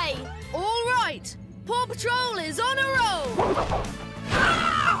sky! All right, Paw Patrol is on a roll!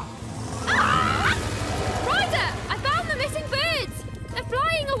 Ryder, I found the missing birds! They're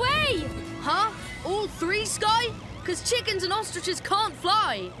flying away! Huh? All three, Sky? Because chickens and ostriches can't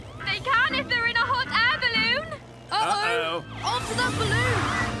fly. They can if they're in a hot air balloon! Uh-oh! Onto that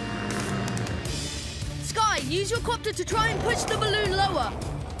balloon! Sky, use your copter to try and push the balloon lower.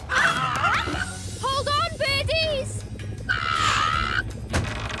 Hold on, birdies!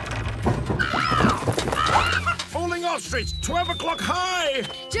 Falling ostrich, 12 o'clock high!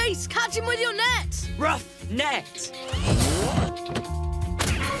 Jace, catch him with your net! Rough net!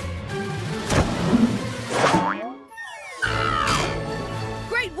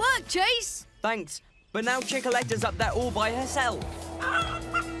 Great work, Jace! Thanks, but now Chicoletta's up there all by herself.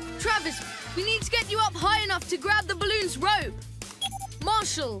 Travis, we need to get you up high enough to grab the balloon's rope.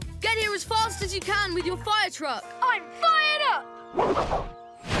 Marshall, get here as fast as you can with your fire truck. I'm fired up!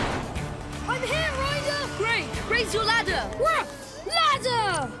 I'm here, Ryder! Great! Raise your ladder! What?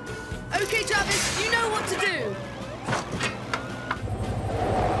 Ladder! Okay, Travis, you know what to do.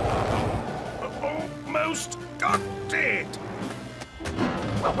 Almost got it!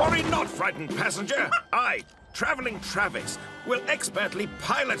 Worry not, frightened passenger. I, Traveling Travis, will expertly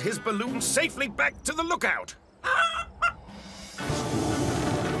pilot his balloon safely back to the lookout.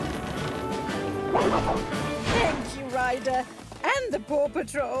 Thank you, Ryder, and the Paw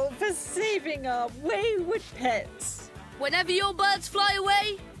Patrol for saving our wayward pets. Whenever your birds fly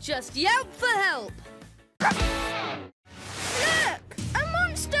away, just yelp for help. Look! A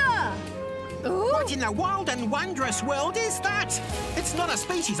monster! Ooh. What in the wild and wondrous world is that? It's not a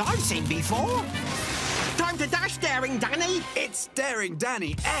species I've seen before. Time to dash, Daring Danny. It's Daring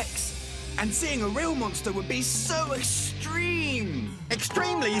Danny X. And seeing a real monster would be so extreme.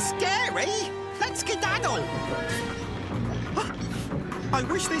 Extremely scary? Let's skedaddle. I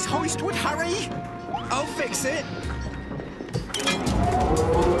wish this hoist would hurry. I'll fix it.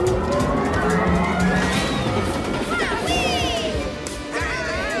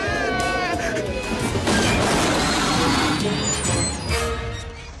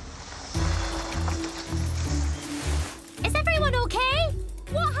 Is everyone okay?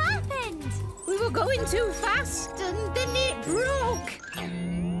 What happened? We were going too fast and then it broke.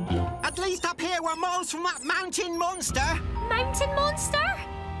 At least up here we're miles from that mountain monster. Mountain monster?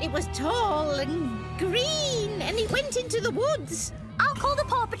 It was tall and green and it went into the woods. I'll call the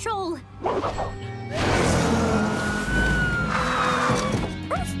Paw Patrol.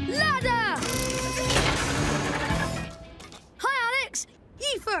 Ladder! Hi, Alex.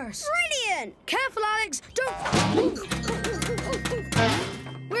 You first. Brilliant! Careful, Alex. Don't...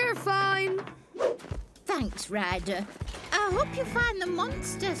 We're fine. Thanks, Ryder. I hope you find the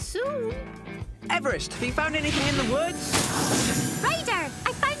monster soon. Everest, have you found anything in the woods? Ryder,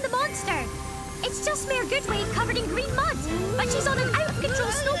 I found the monster. It's just Mayor Goodway covered in green mud, but she's on an out-of-control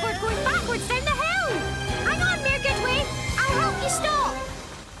snowboard going backwards down the hill. Hang on, Mayor Goodway. I'll help you stop.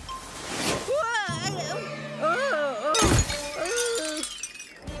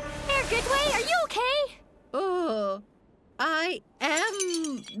 Mayor Goodway, are you okay? Oh, I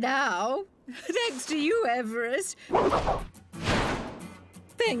am now. Thanks to you, Everest.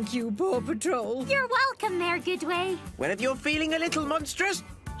 Thank you, Paw Patrol. You're welcome, Mayor Goodway. Whenever you're feeling a little monstrous,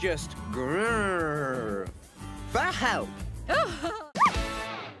 just grrr for help.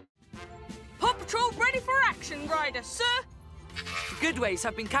 Paw Patrol ready for action, Ryder, sir. Goodways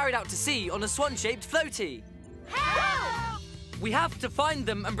have been carried out to sea on a swan-shaped floaty. Help! We have to find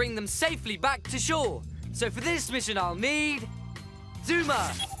them and bring them safely back to shore. So for this mission, I'll need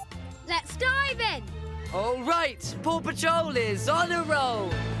Zuma. Let's dive in. All right, Paw Patrol is on a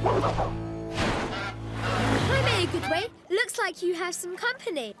roll. Hi, Mayor Goodway. Looks like you have some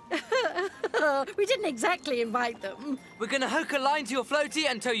company. We didn't exactly invite them. We're going to hook a line to your floaty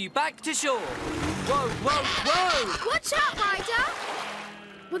and tow you back to shore. Whoa, whoa, whoa! Watch out, Ryder.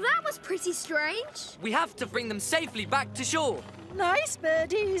 Well, that was pretty strange. We have to bring them safely back to shore. Nice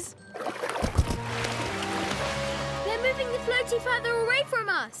birdies. They're moving the floaty further away from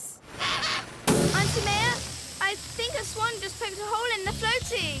us. Auntie Mayor, I think a swan just poked a hole in the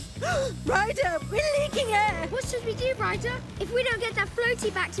floaty. Ryder, we're leaking air. What should we do, Ryder? If we don't get that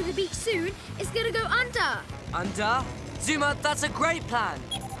floaty back to the beach soon, it's going to go under. Under? Zuma, that's a great plan.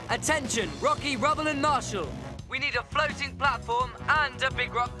 Attention, Rocky, Rubble and Marshall. We need a floating platform and a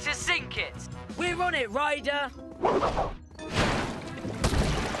big rock to sink it. We're on it, Ryder.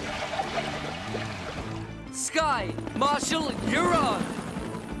 Sky, Marshall, you're on.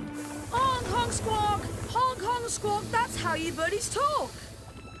 Honk, honk, squawk. Hold honk, squawk, that's how you birdies talk.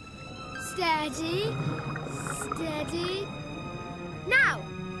 Steady. Steady. Now!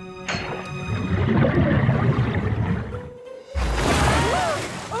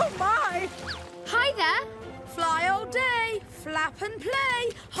 Oh, my! Hi there. Fly all day, flap and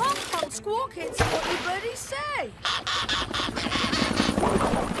play. Honk, honk, squawk, it's what you birdies say.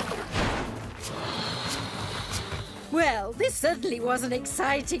 Well, this certainly was an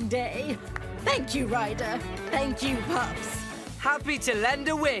exciting day. Thank you, Ryder. Thank you, Pups. Happy to lend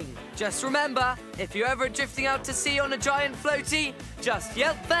a wing. Just remember, if you're ever drifting out to sea on a giant floaty, just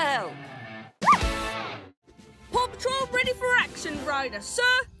yelp for help. Paw Patrol ready for action, Ryder, sir.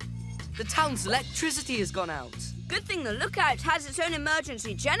 The town's electricity has gone out. Good thing the lookout has its own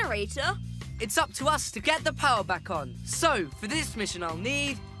emergency generator. It's up to us to get the power back on. So, for this mission, I'll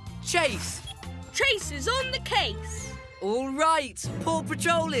need Chase. Chase is on the case. All right, Paw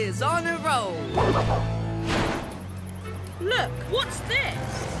Patrol is on a roll. Look, what's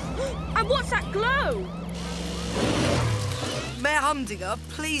this? And what's that glow? Mayor Humdinger,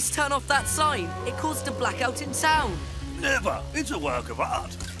 please turn off that sign. It caused a blackout in town. Never. It's a work of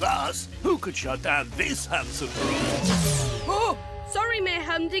art. Plus, who could shut down this handsome room? Oh! Sorry, Mayor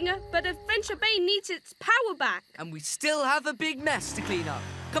Humdinger, but Adventure Bay needs its power back. And we still have a big mess to clean up.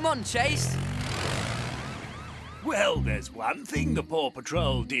 Come on, Chase. Well, there's one thing the Paw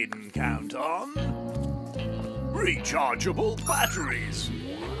Patrol didn't count on. Rechargeable batteries.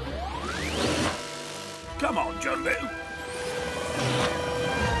 Come on, Jumbo.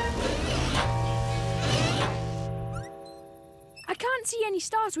 I can't see any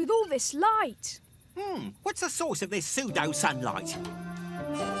stars with all this light. What's the source of this pseudo-sunlight?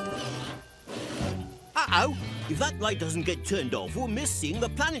 Uh-oh. If that light doesn't get turned off, we'll miss seeing the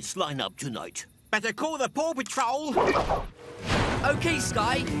planets line up tonight. Better call the Paw Patrol. OK,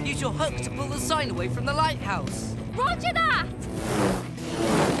 Sky. Use your hook to pull the sign away from the lighthouse. Roger that!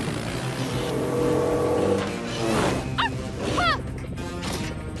 Hook!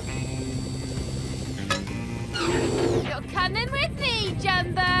 You're coming with me,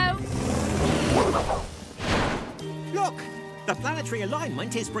 Jumbo. Look, the planetary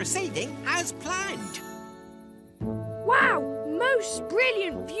alignment is proceeding as planned. Wow, most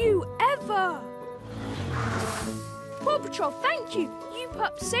brilliant view ever. Paw Patrol, thank you. You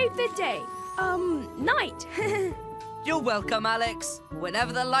pups saved the day. Night. You're welcome, Alex.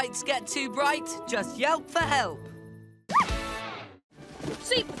 Whenever the lights get too bright, just yelp for help.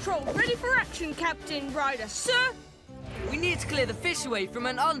 Sea Patrol ready for action, Captain Ryder, sir. We need to clear the fish away from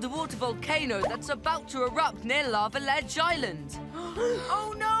an underwater volcano that's about to erupt near Lava Ledge Island.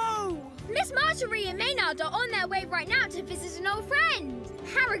 Oh, no! Miss Marjorie and Maynard are on their way right now to visit an old friend,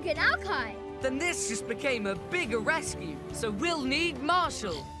 Harrigan Alki. Then this just became a bigger rescue, so we'll need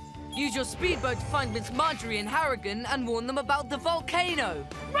Marshall. Use your speedboat to find Miss Marjorie and Harrigan and warn them about the volcano.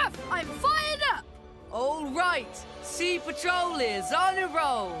 Ruff, I'm fired up! All right, Sea Patrol is on a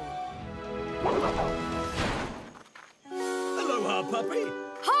roll. Aloha, puppy.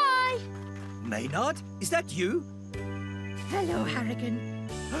 Hi! Maynard, is that you? Hello, Harrigan.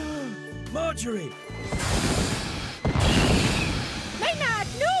 Marjorie! Maynard,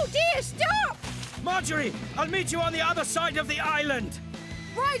 no, dear, stop! Marjorie, I'll meet you on the other side of the island.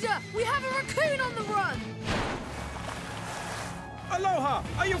 Ryder, we have a raccoon on the run. Aloha,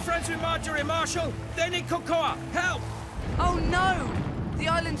 are you friends with Marjorie Marshall? They need Kokoa. Help! Oh no! The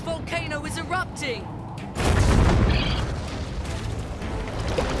island's volcano is erupting.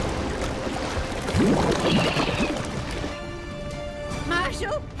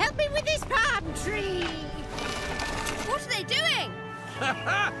 Marshall, help me with this palm tree. What are they doing?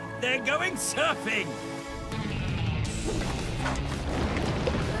 They're going surfing.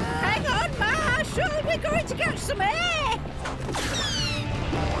 Hang on, Marshall. We're going to catch some air.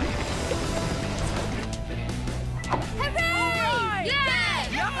 Hooray! Right. Yeah!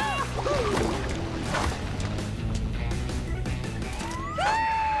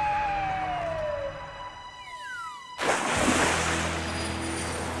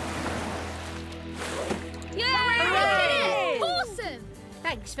 Yay! Awesome!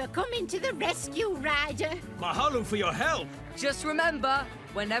 Thanks for coming to the rescue, Ryder. Mahalo for your help. Just remember,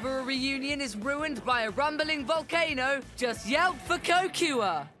 whenever a reunion is ruined by a rumbling volcano, just yelp for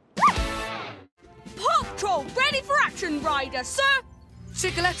Kokua. Paw Patrol ready for action, Ryder, sir.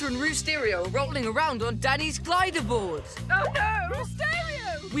 Chickaletta and Roosterio are rolling around on Danny's glider board. Oh no!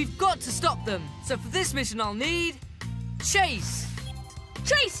 Roosterio! We've got to stop them. So for this mission, I'll need Chase.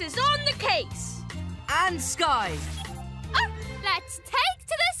 Chase is on the case. And Sky. Let's take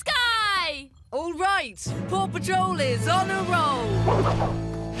to the sky! All right, Paw Patrol is on a roll.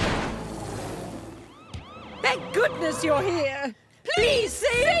 Thank goodness you're here. Please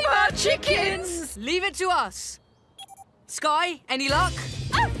save our chickens. Leave it to us. Sky, any luck?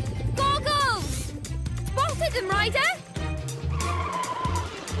 Oh, goggles! Spotted them, Ryder.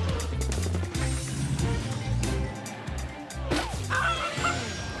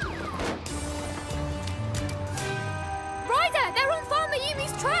 Ryder, they're on Farmer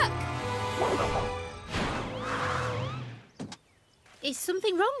Yumi's truck. Is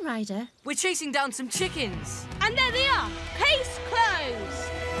something wrong, Ryder? We're chasing down some chickens. And there they are. Case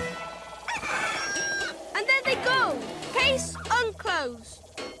closed. And there they go. Case unclosed.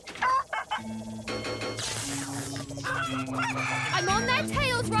 I'm on their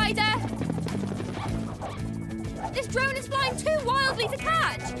tails, Ryder. This drone is flying too wildly to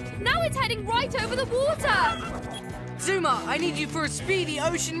catch. Now it's heading right over the water. Zuma, I need you for a speedy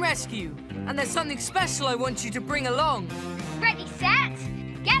ocean rescue. And there's something special I want you to bring along. Ready, set,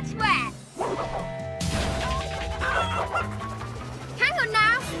 get wet. Hang on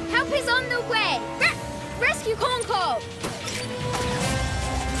now. Help is on the way. Rescue Corn Cob.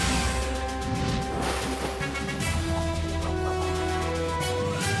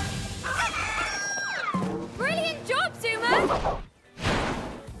 Brilliant job, Zuma.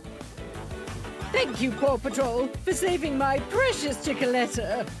 Thank you, Paw Patrol, for saving my precious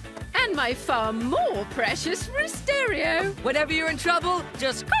Chickaletta. And my far more precious Wisterio. Whenever you're in trouble,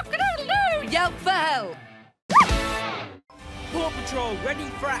 just cock-a-doodle-doo, yelp for help. Paw Patrol ready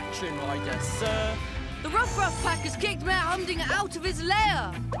for action, Ryder, sir. The Ruff Pack has kicked Mayor Humdinger out of his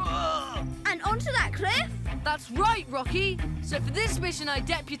lair. And onto that cliff? That's right, Rocky. So for this mission, I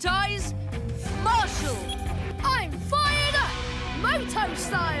deputise Marshall. I'm fired up! Moto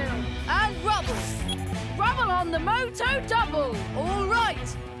style! And Rubble. Rubble on the Moto double. All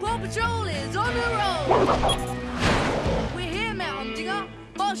right. Paw Patrol is on a roll. We're here, Mayor Humdinger.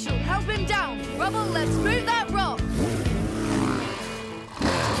 Marshall, help him down. Rubble, let's move that rock.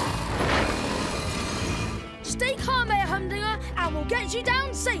 Stay calm, Mayor Humdinger, and we'll get you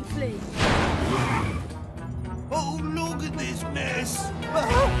down safely. Oh, look at this mess.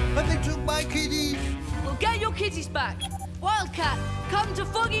 And they took my kitties. We'll get your kitties back. Wildcat, come to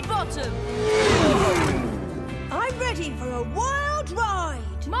Foggy Bottom. I'm ready for a wild ride.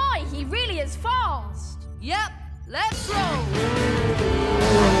 My, he really is fast. Yep, let's roll.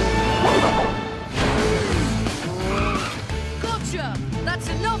 Gotcha. That's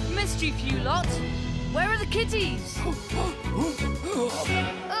enough mischief, you lot. Where are the kitties?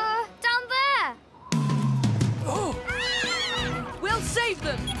 Down there. We'll save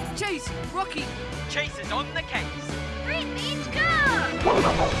them. Chase, Rocky. Chase is on the case. Green means go.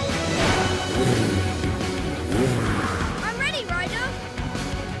 I'm ready, Ryder.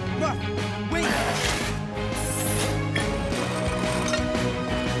 Wait.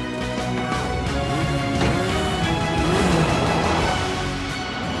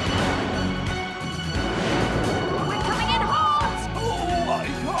 We're coming in hot. Oh, I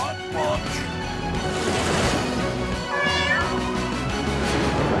can't watch.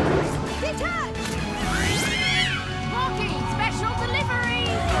 Detach! Rocky, special delivery!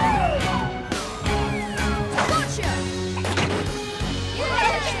 Gotcha!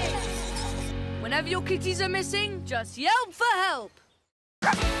 Yay! Whenever your kitties are missing, just yelp for help.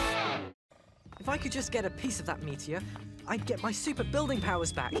 If I could just get a piece of that meteor, I'd get my super building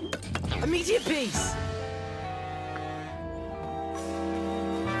powers back. A meteor piece!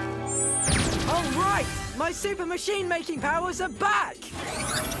 All right! My super machine-making powers are back!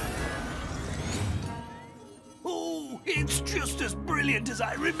 Oh, it's just as brilliant as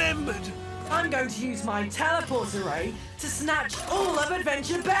I remembered. I'm going to use my teleport array to snatch all of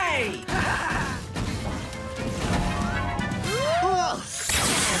Adventure Bay!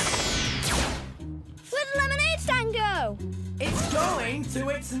 Where'd the lemonade stand go? It's going to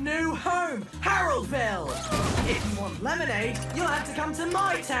its new home, Haroldville! If you want lemonade, you'll have to come to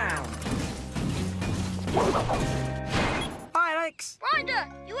my town! Hi, Alex. Ryder,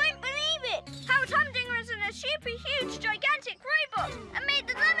 you won't believe it. Howard Humdinger is in a super huge, gigantic robot and made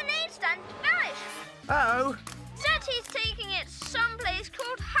the lemonade stand vanish. Uh-oh. Said he's taking it someplace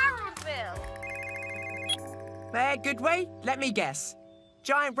called Haroldville. Goodway, let me guess.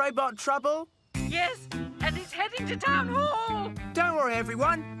 Giant robot trouble? Yes, and he's heading to Town Hall. Don't worry,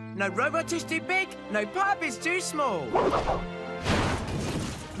 everyone. No robot is too big, no pup is too small.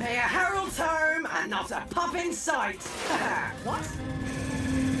 Mayor Harold's home and not a pup in sight! What?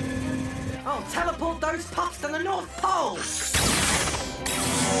 I'll teleport those pups to the North Pole!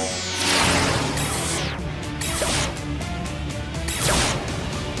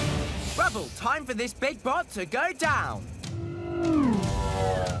 Rubble, time for this big bot to go down.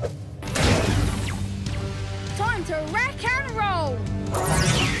 to wreck and roll.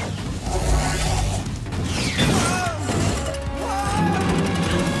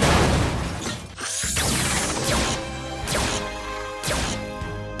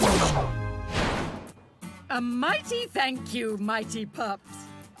 A mighty thank you, mighty pups.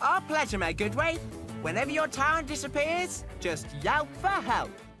 Our pleasure, Mayor Goodway. Whenever your town disappears, just yelp for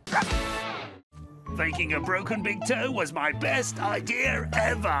help. Thinking a broken big toe was my best idea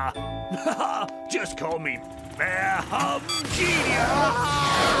ever. Just call me Mayor Humgenius.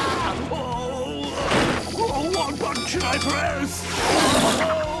 Oh, what button should I press?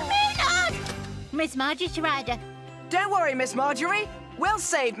 Maynard! Miss Margie's rider. Don't worry, Miss Marjorie. We'll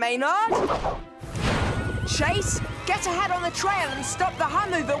save Maynard. Chase, get ahead on the trail and stop the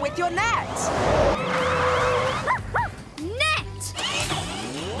hum mover with your net. Net!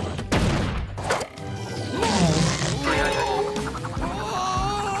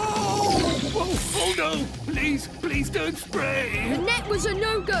 Oh no! Please don't spray! The net was a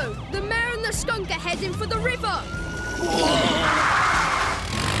no-go. The mare and the skunk are heading for the river.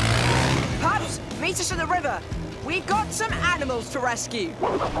 Pups, meet us at the river. We've got some animals to rescue.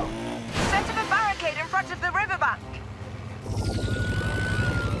 Set up a barricade in front of the riverbank.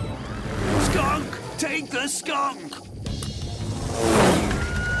 Skunk! Take the skunk!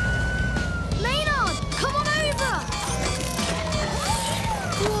 Maynard, come on over!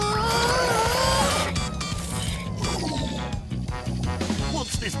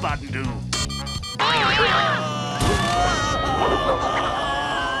 What's this button do?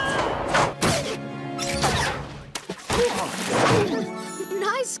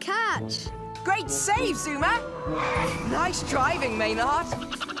 Nice catch. Great save, Zuma. Nice driving, Maynard.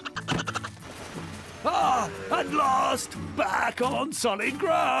 At last! Back on solid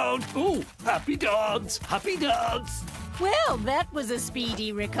ground! Oh, happy dance! Happy dance! Well, that was a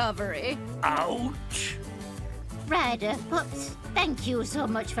speedy recovery. Ouch! Ryder, Pups, thank you so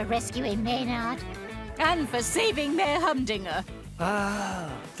much for rescuing Maynard. And for saving Mayor Humdinger.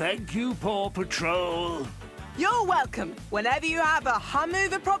 Thank you, PAW Patrol. You're welcome. Whenever you have a hum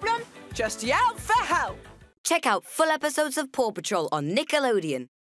mover problem, just yell for help. Check out full episodes of PAW Patrol on Nickelodeon.